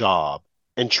phenomenal job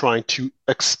in trying to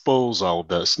expose all of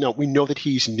this. Now, we know that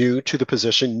he's new to the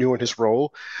position, new in his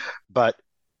role, but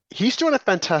he's doing a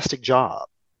fantastic job.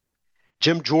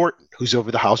 Jim Jordan, who's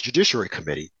over the House Judiciary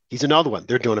Committee, he's another one.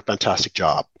 They're doing a fantastic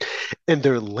job. And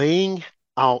they're laying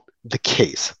out the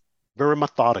case very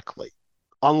methodically,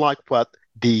 unlike what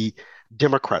the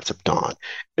Democrats have done.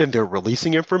 And they're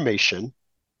releasing information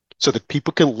so that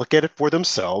people can look at it for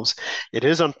themselves. It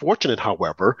is unfortunate,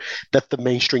 however, that the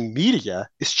mainstream media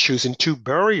is choosing to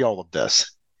bury all of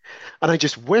this. And I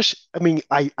just wish,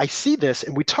 I see this,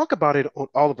 and we talk about it on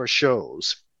all of our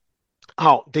shows,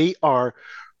 how they are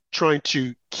trying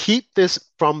to keep this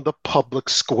from the public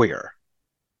square.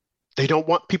 They don't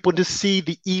want people to see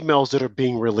the emails that are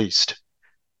being released.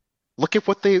 Look at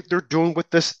what they're doing with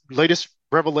this latest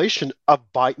revelation of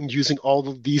Biden using all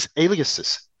of these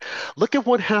aliases. Look at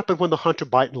what happened when the Hunter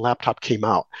Biden laptop came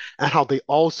out and how they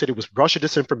all said it was Russia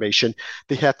disinformation.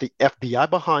 They had the FBI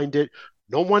behind it.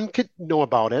 No one could know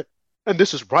about it. And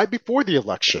this is right before the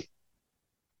election.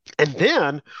 And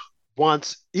then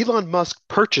once Elon Musk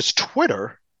purchased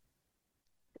Twitter,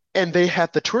 and they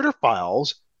had the Twitter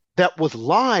files that was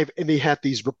live, and they had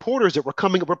these reporters that were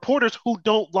coming, reporters who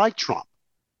don't like Trump.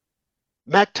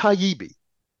 Mac Taibbi.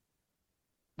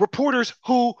 Reporters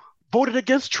who voted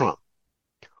against Trump,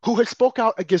 who had spoke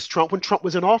out against Trump when Trump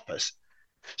was in office,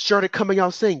 started coming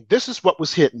out saying, this is what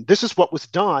was hidden, this is what was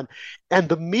done. And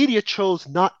the media chose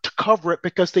not to cover it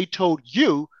because they told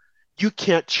you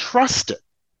can't trust it.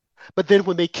 But then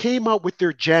when they came out with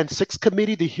their Jan 6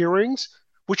 committee, the hearings,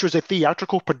 which was a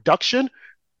theatrical production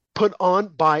put on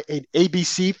by an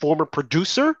ABC former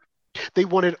producer. They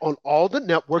wanted on all the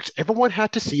networks. Everyone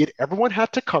had to see it. Everyone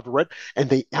had to cover it. And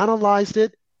they analyzed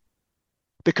it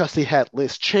because they had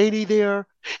Liz Cheney there.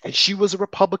 And she was a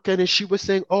Republican. And she was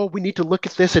saying, oh, we need to look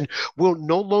at this. And we'll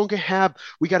no longer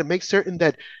we got to make certain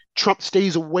that Trump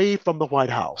stays away from the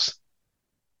White House.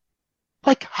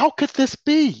 Like, how could this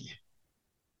be?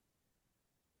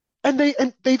 And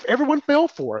everyone fell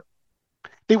for it.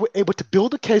 They were able to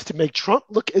build a case to make Trump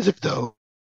look as if though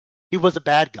he was a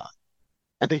bad guy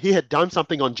and that he had done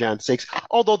something on Jan 6,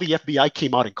 although the FBI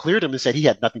came out and cleared him and said he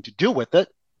had nothing to do with it.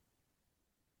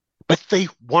 But it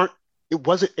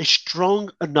wasn't a strong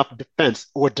enough defense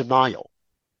or denial.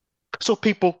 So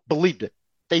people believed it.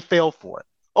 They fell for it.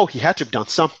 Oh, he had to have done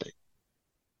something.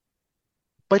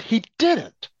 But he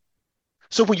didn't.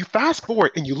 So when you fast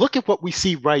forward and you look at what we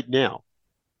see right now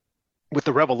with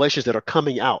the revelations that are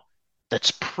coming out,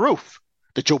 that's proof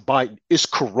that Joe Biden is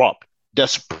corrupt.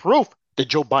 That's proof that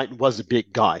Joe Biden was a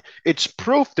big guy. It's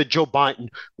proof that Joe Biden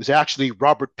was actually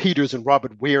Robert Peters and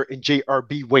Robert Ware and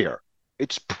J.R.B. Ware.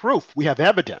 It's proof. We have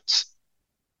evidence.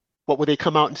 What would they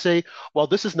come out and say? Well,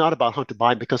 this is not about Hunter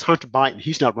Biden because Hunter Biden,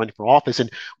 he's not running for office.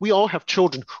 And we all have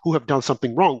children who have done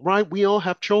something wrong, right? We all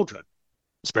have children,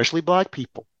 especially Black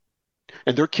people.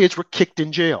 And their kids were kicked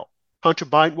in jail. Hunter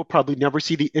Biden will probably never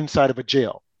see the inside of a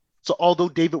jail. So although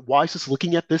David Weiss is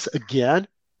looking at this again,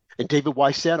 and David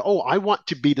Weiss said, oh, I want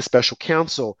to be the special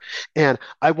counsel and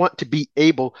I want to be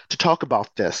able to talk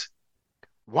about this.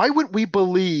 Why would we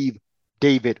believe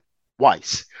David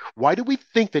Weiss? Why do we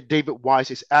think that David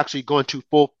Weiss is actually going to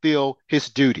fulfill his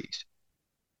duties?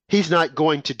 He's not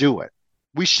going to do it.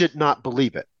 We should not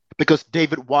believe it because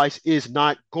David Weiss is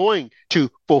not going to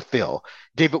fulfill.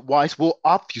 David Weiss will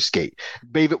obfuscate.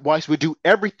 David Weiss will do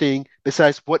everything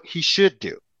besides what he should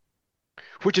do,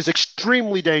 which is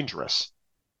extremely dangerous.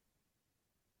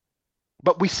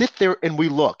 But we sit there and we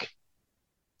look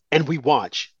and we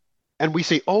watch and we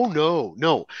say, oh,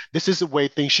 no, this is the way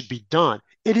things should be done.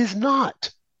 It is not.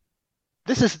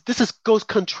 This goes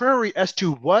contrary as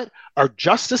to what our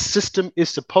justice system is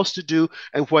supposed to do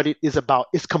and what it is about.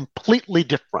 It's completely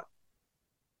different.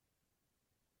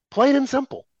 Plain and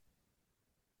simple.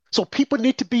 So people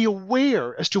need to be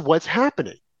aware as to what's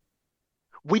happening.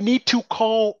 We need to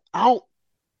call out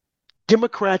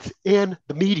Democrats and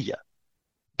the media.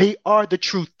 They are the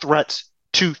true threats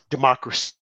to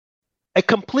democracy. A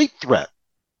complete threat.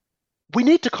 We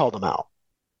need to call them out.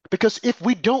 Because if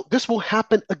we don't, this will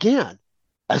happen again,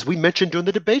 as we mentioned during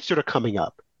the debates that are coming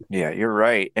up. Yeah, you're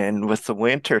right. And with the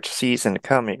winter season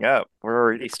coming up, we're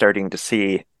already starting to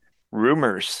see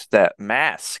rumors that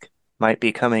mask might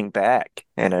be coming back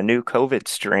and a new COVID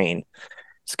strain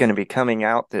is going to be coming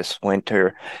out this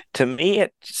winter. To me,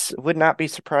 it would not be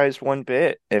surprised one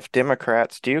bit if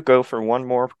Democrats do go for one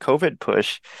more COVID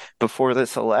push before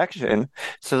this election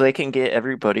so they can get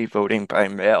everybody voting by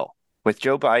mail. With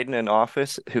Joe Biden in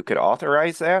office, who could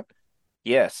authorize that,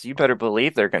 yes, you better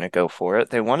believe they're going to go for it.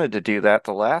 They wanted to do that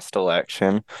the last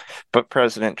election, but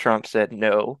President Trump said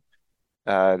no.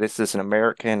 This is an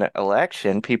American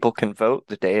election. People can vote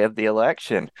the day of the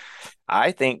election.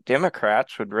 I think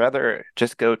Democrats would rather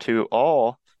just go to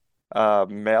all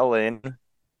mail-in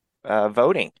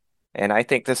voting. And I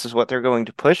think this is what they're going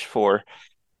to push for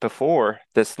before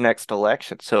this next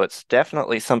election. So it's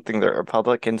definitely something that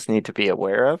Republicans need to be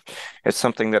aware of. It's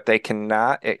something that they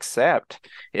cannot accept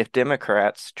if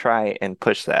Democrats try and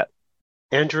push that.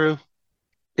 Andrew,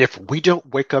 if we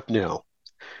don't wake up now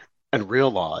and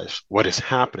realize what is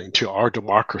happening to our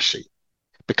democracy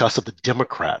because of the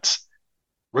Democrats,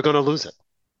 we're going to lose it.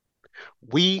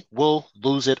 We will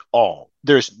lose it all.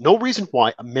 There's no reason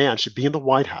why a man should be in the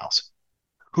White House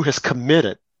who has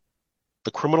committed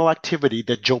the criminal activity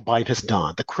that Joe Biden has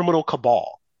done, the criminal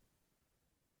cabal.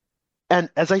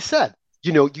 And as I said,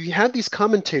 you have these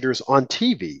commentators on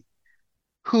TV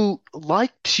who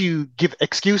like to give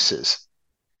excuses.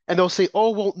 And they'll say,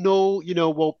 oh, well, no,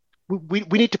 we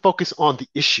need to focus on the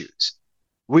issues.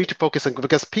 We need to focus on,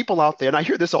 because people out there, and I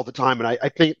hear this all the time, and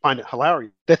I find it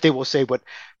hilarious that they will say, but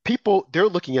people, they're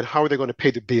looking at how are they going to pay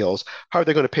their bills? How are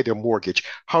they going to pay their mortgage?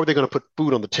 How are they going to put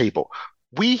food on the table?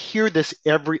 We hear this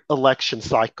every election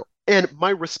cycle. And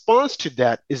my response to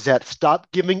that is that stop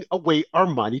giving away our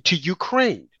money to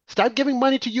Ukraine. Stop giving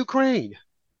money to Ukraine.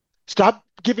 Stop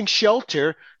giving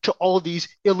shelter to all of these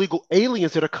illegal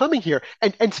aliens that are coming here.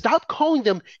 And stop calling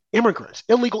them immigrants,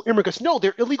 illegal immigrants. No,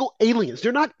 they're illegal aliens.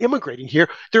 They're not immigrating here.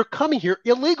 They're coming here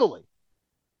illegally.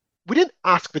 We didn't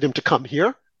ask for them to come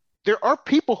here. There are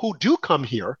people who do come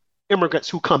here, immigrants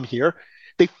who come here.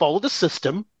 They follow the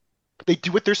system. They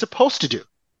do what they're supposed to do.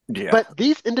 Yeah. But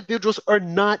these individuals are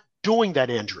not doing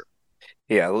that, Andrew.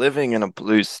 Yeah, living in a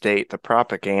blue state, the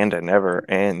propaganda never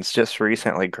ends. Just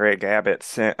recently, Greg Abbott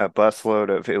sent a busload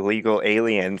of illegal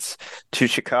aliens to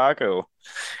Chicago,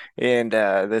 and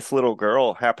this little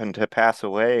girl happened to pass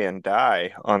away and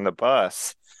die on the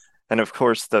bus. And of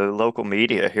course, the local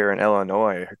media here in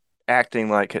Illinois are acting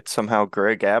like it's somehow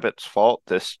Greg Abbott's fault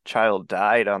this child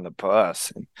died on the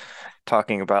bus, and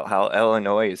talking about how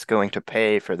Illinois is going to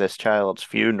pay for this child's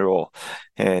funeral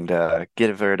and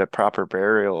give her the proper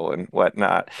burial and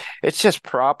whatnot. It's just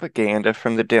propaganda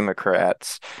from the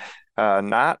Democrats,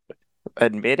 not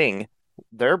admitting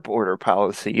their border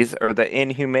policies or the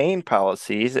inhumane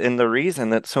policies and the reason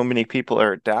that so many people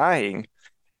are dying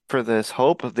for this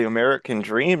hope of the American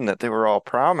dream that they were all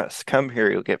promised. Come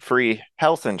here, you'll get free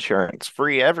health insurance,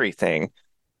 free everything.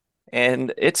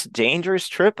 And it's a dangerous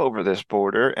trip over this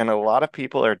border, and a lot of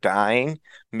people are dying.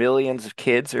 Millions of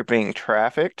kids are being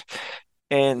trafficked,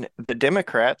 and the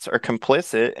Democrats are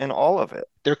complicit in all of it.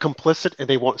 They're complicit and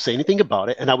they won't say anything about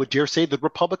it. And I would dare say the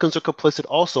Republicans are complicit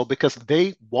also because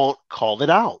they won't call it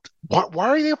out. Why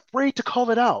are they afraid to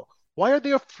call it out? Why are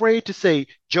they afraid to say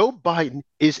Joe Biden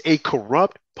is a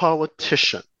corrupt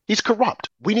politician? He's corrupt.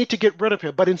 We need to get rid of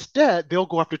him. But instead, they'll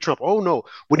go after Trump. Oh no,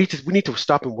 we need to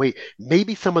stop and wait.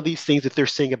 Maybe some of these things that they're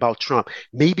saying about Trump,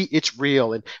 maybe it's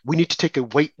real, and we need to take a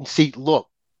wait and see. Look,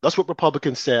 that's what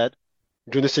Republicans said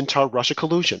during this entire Russia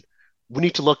collusion. We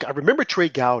need to look. I remember Trey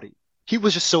Gowdy. He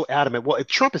was just so adamant. Well, if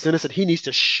Trump is innocent, he needs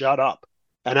to shut up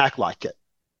and act like it.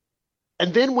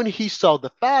 And then when he saw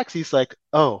the facts, he's like,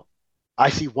 oh, I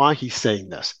see why he's saying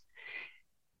this.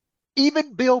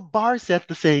 Even Bill Barr said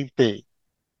the same thing.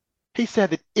 He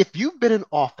said that if you've been in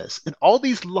office and all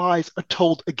these lies are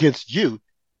told against you,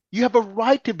 you have a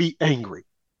right to be angry.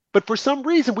 But for some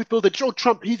reason, we feel that Joe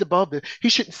Trump, he's above it. He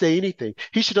shouldn't say anything.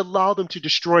 He should allow them to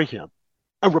destroy him.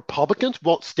 And Republicans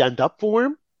won't stand up for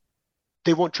him.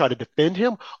 They won't try to defend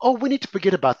him. Oh, we need to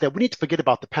forget about that. We need to forget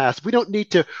about the past. We don't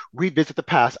need to revisit the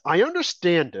past. I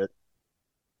understand it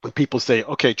when people say,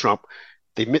 okay, Trump,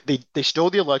 they stole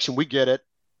the election. We get it.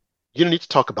 You don't need to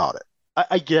talk about it.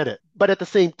 I get it. But at the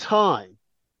same time,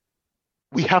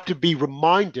 we have to be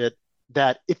reminded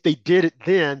that if they did it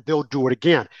then, they'll do it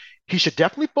again. He should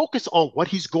definitely focus on what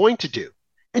he's going to do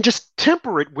and just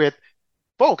temper it with,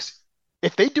 folks,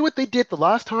 if they do what they did the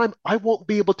last time, I won't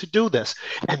be able to do this.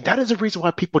 And that is the reason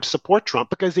why people support Trump,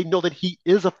 because they know that he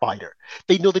is a fighter.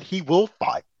 They know that he will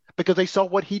fight because they saw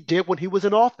what he did when he was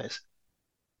in office.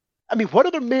 I mean, what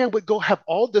other man would go have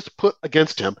all this put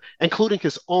against him, including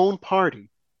his own party,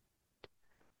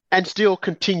 and still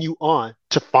continue on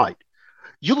to fight?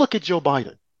 You look at Joe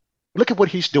Biden. Look at what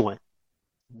he's doing.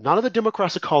 None of the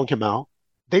Democrats are calling him out.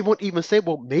 They won't even say,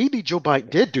 well, maybe Joe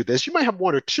Biden did do this. You might have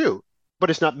one or two, but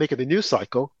it's not making the news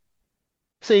cycle.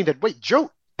 Saying that, wait,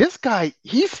 Joe, this guy,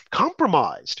 he's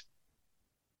compromised.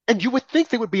 And you would think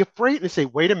they would be afraid and say,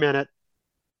 wait a minute,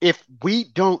 if we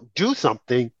don't do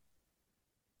something,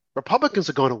 Republicans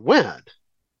are going to win.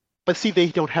 But see, they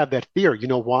don't have that fear. You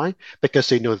know why? Because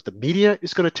they know that the media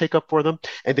is going to take up for them,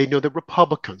 and they know that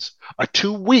Republicans are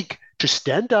too weak to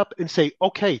stand up and say,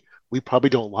 okay, we probably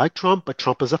don't like Trump, but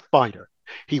Trump is a fighter.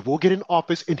 He will get in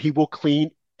office and he will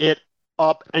clean it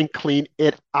up and clean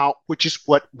it out, which is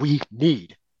what we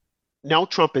need. Now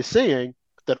Trump is saying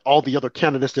that all the other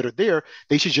candidates that are there,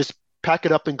 they should just pack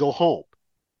it up and go home.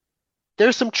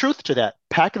 There's some truth to that.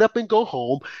 Pack it up and go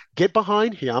home, get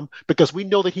behind him, because we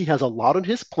know that he has a lot on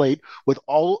his plate with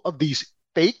all of these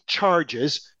fake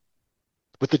charges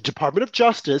with the Department of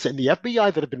Justice and the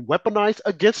FBI that have been weaponized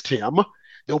against him.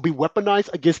 They'll be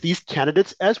weaponized against these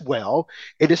candidates as well.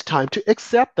 It is time to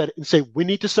accept that and say we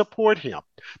need to support him.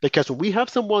 Because when we have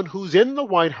someone who's in the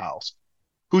White House,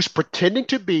 who's pretending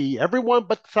to be everyone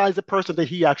besides the person that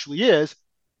he actually is,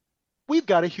 we've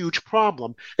got a huge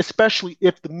problem, especially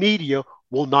if the media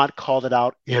will not call it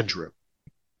out, Andrew.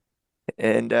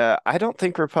 And I don't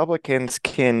think Republicans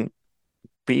can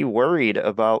be worried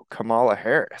about Kamala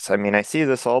Harris. I mean, I see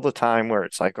this all the time where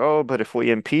it's like, oh, but if we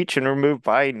impeach and remove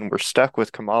Biden, we're stuck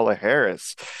with Kamala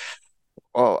Harris.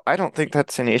 Well, I don't think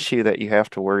that's an issue that you have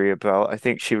to worry about. I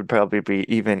think she would probably be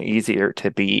even easier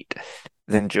to beat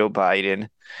than Joe Biden.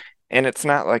 And it's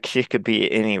not like she could be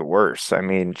any worse. I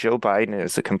mean, Joe Biden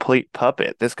is a complete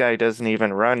puppet. This guy doesn't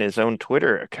even run his own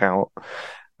Twitter account,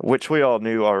 which we all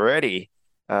knew already.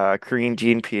 Karine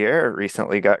Jean-Pierre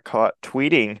recently got caught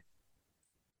tweeting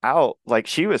out like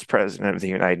she was president of the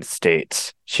United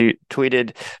States. She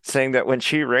tweeted saying that when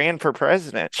she ran for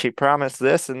president, she promised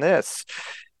this and this.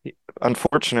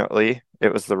 Unfortunately,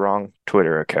 it was the wrong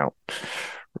Twitter account.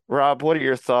 Rob, what are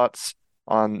your thoughts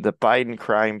on the Biden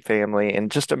crime family,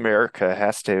 and just America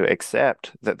has to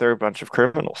accept that they're a bunch of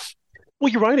criminals?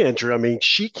 Well, you're right, Andrew. I mean,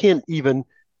 she can't even,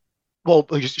 well,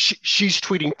 she's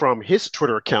tweeting from his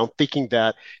Twitter account thinking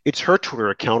that it's her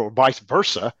Twitter account or vice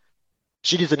versa.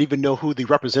 She doesn't even know who the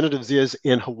representatives is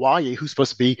in Hawaii who's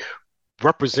supposed to be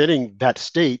representing that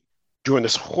state during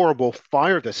this horrible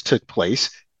fire that's took place.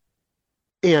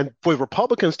 And for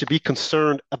Republicans to be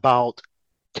concerned about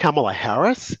Kamala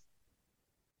Harris,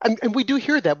 and we do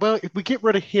hear that, well, if we get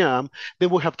rid of him, then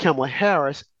we'll have Kamala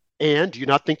Harris. And do you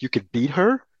not think you could beat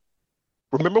her?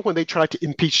 Remember when they tried to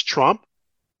impeach Trump?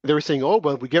 They were saying, oh,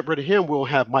 well, if we get rid of him, we'll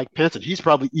have Mike Pence, and he's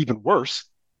probably even worse.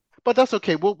 But that's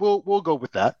okay. We'll go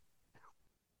with that.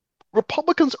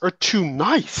 Republicans are too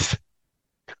nice.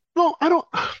 No, I don't.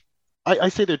 I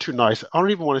say they're too nice. I don't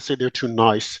even want to say they're too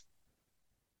nice.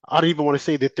 I don't even want to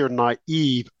say that they're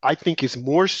naive. I think it's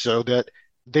more so that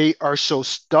they are so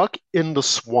stuck in the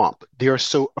swamp. They are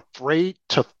so afraid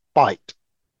to fight.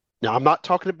 Now, I'm not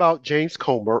talking about James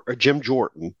Comer or Jim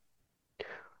Jordan,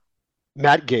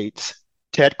 Matt Gaetz,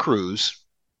 Ted Cruz,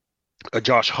 or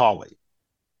Josh Hawley.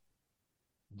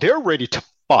 They're ready to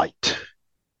fight.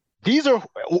 These are,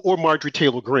 or Marjorie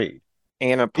Taylor Greene.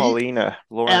 Anna Paulina.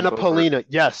 Anna Paulina,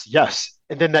 yes.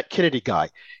 And then that Kennedy guy.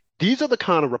 These are the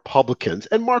kind of Republicans,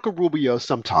 and Marco Rubio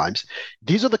sometimes,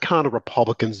 these are the kind of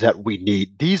Republicans that we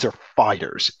need. These are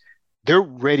fighters. They're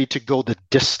ready to go the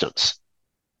distance.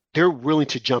 They're willing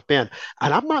to jump in.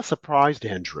 And I'm not surprised,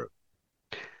 Andrew,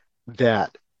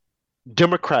 that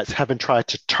Democrats haven't tried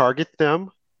to target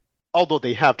them, although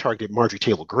they have targeted Marjorie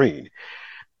Taylor Greene,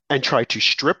 and tried to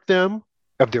strip them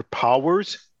of their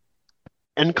powers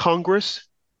in Congress.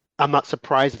 I'm not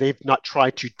surprised they've not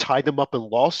tried to tie them up in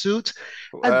lawsuits.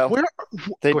 Well,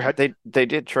 go ahead. They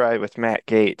did try with Matt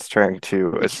Gaetz, trying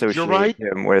to associate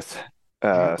him with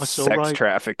sex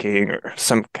trafficking or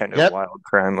some kind of wild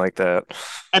crime like that.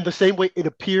 And the same way it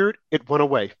appeared, it went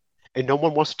away. And no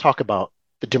one wants to talk about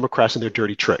the Democrats and their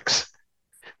dirty tricks.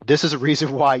 This is a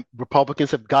reason why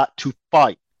Republicans have got to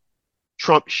fight.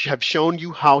 Trump have shown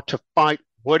you how to fight.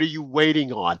 What are you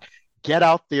waiting on? Get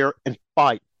out there and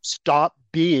fight. Stop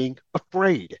being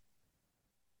afraid.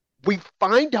 We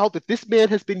find out that this man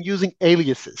has been using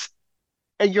aliases,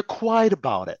 and you're quiet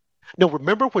about it. Now,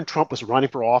 remember when Trump was running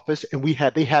for office and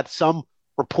they had some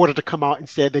reporter to come out and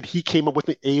said that he came up with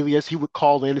an alias. He would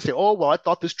call in and say, oh, well, I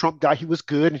thought this Trump guy, he was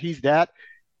good and he's that.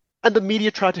 And the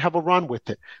media tried to have a run with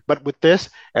it. But with this,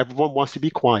 everyone wants to be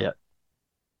quiet.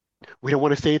 We don't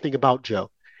want to say anything about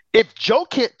Joe. If Joe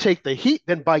can't take the heat,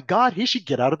 then by God, he should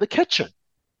get out of the kitchen.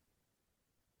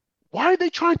 Why are they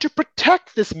trying to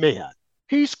protect this man?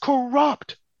 He's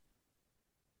corrupt.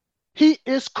 He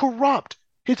is corrupt.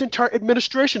 His entire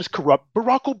administration is corrupt.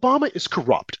 Barack Obama is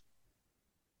corrupt.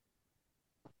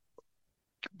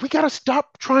 We got to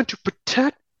stop trying to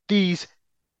protect these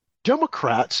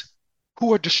Democrats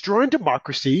who are destroying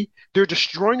democracy. They're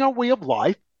destroying our way of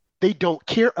life. They don't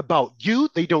care about you.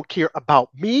 They don't care about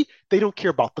me. They don't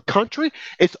care about the country.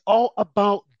 It's all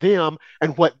about them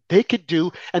and what they could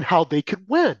do and how they could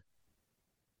win.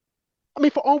 I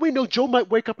mean, for all we know, Joe might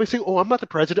wake up and say, oh, I'm not the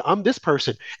president, I'm this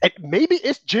person. And maybe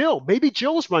it's Jill. Maybe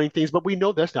Jill's running things, but we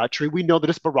know that's not true. We know that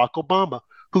it's Barack Obama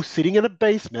who's sitting in a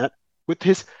basement with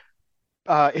his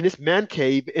in his man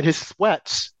cave in his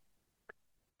sweats,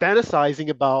 fantasizing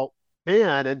about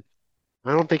man. And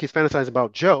I don't think he's fantasizing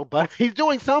about Joe, but he's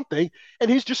doing something and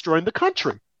he's destroying the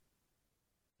country.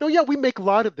 No, yeah, we make a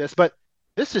lot of this, but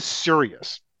this is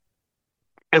serious.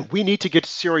 And we need to get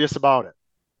serious about it.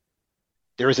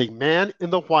 There is a man in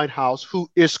the White House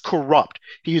who is corrupt.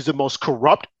 He is the most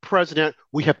corrupt president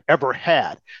we have ever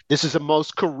had. This is the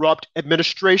most corrupt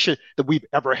administration that we've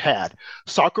ever had.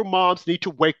 Soccer moms need to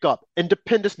wake up.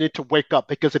 Independents need to wake up,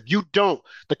 because if you don't,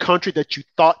 the country that you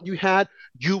thought you had,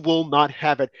 you will not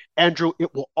have it. Andrew,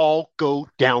 it will all go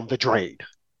down the drain.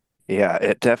 Yeah,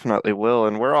 it definitely will.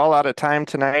 And we're all out of time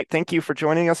tonight. Thank you for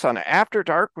joining us on After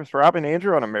Dark with Rob and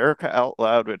Andrew on America Out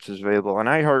Loud, which is available on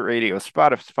iHeartRadio,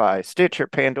 Spotify, Stitcher,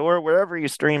 Pandora, wherever you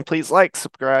stream. Please like,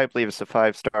 subscribe, leave us a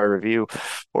 5-star review,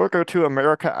 or go to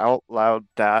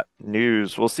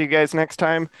americaoutloud.news. We'll see you guys next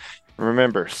time.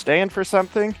 Remember, stand for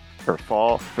something or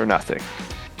fall for nothing.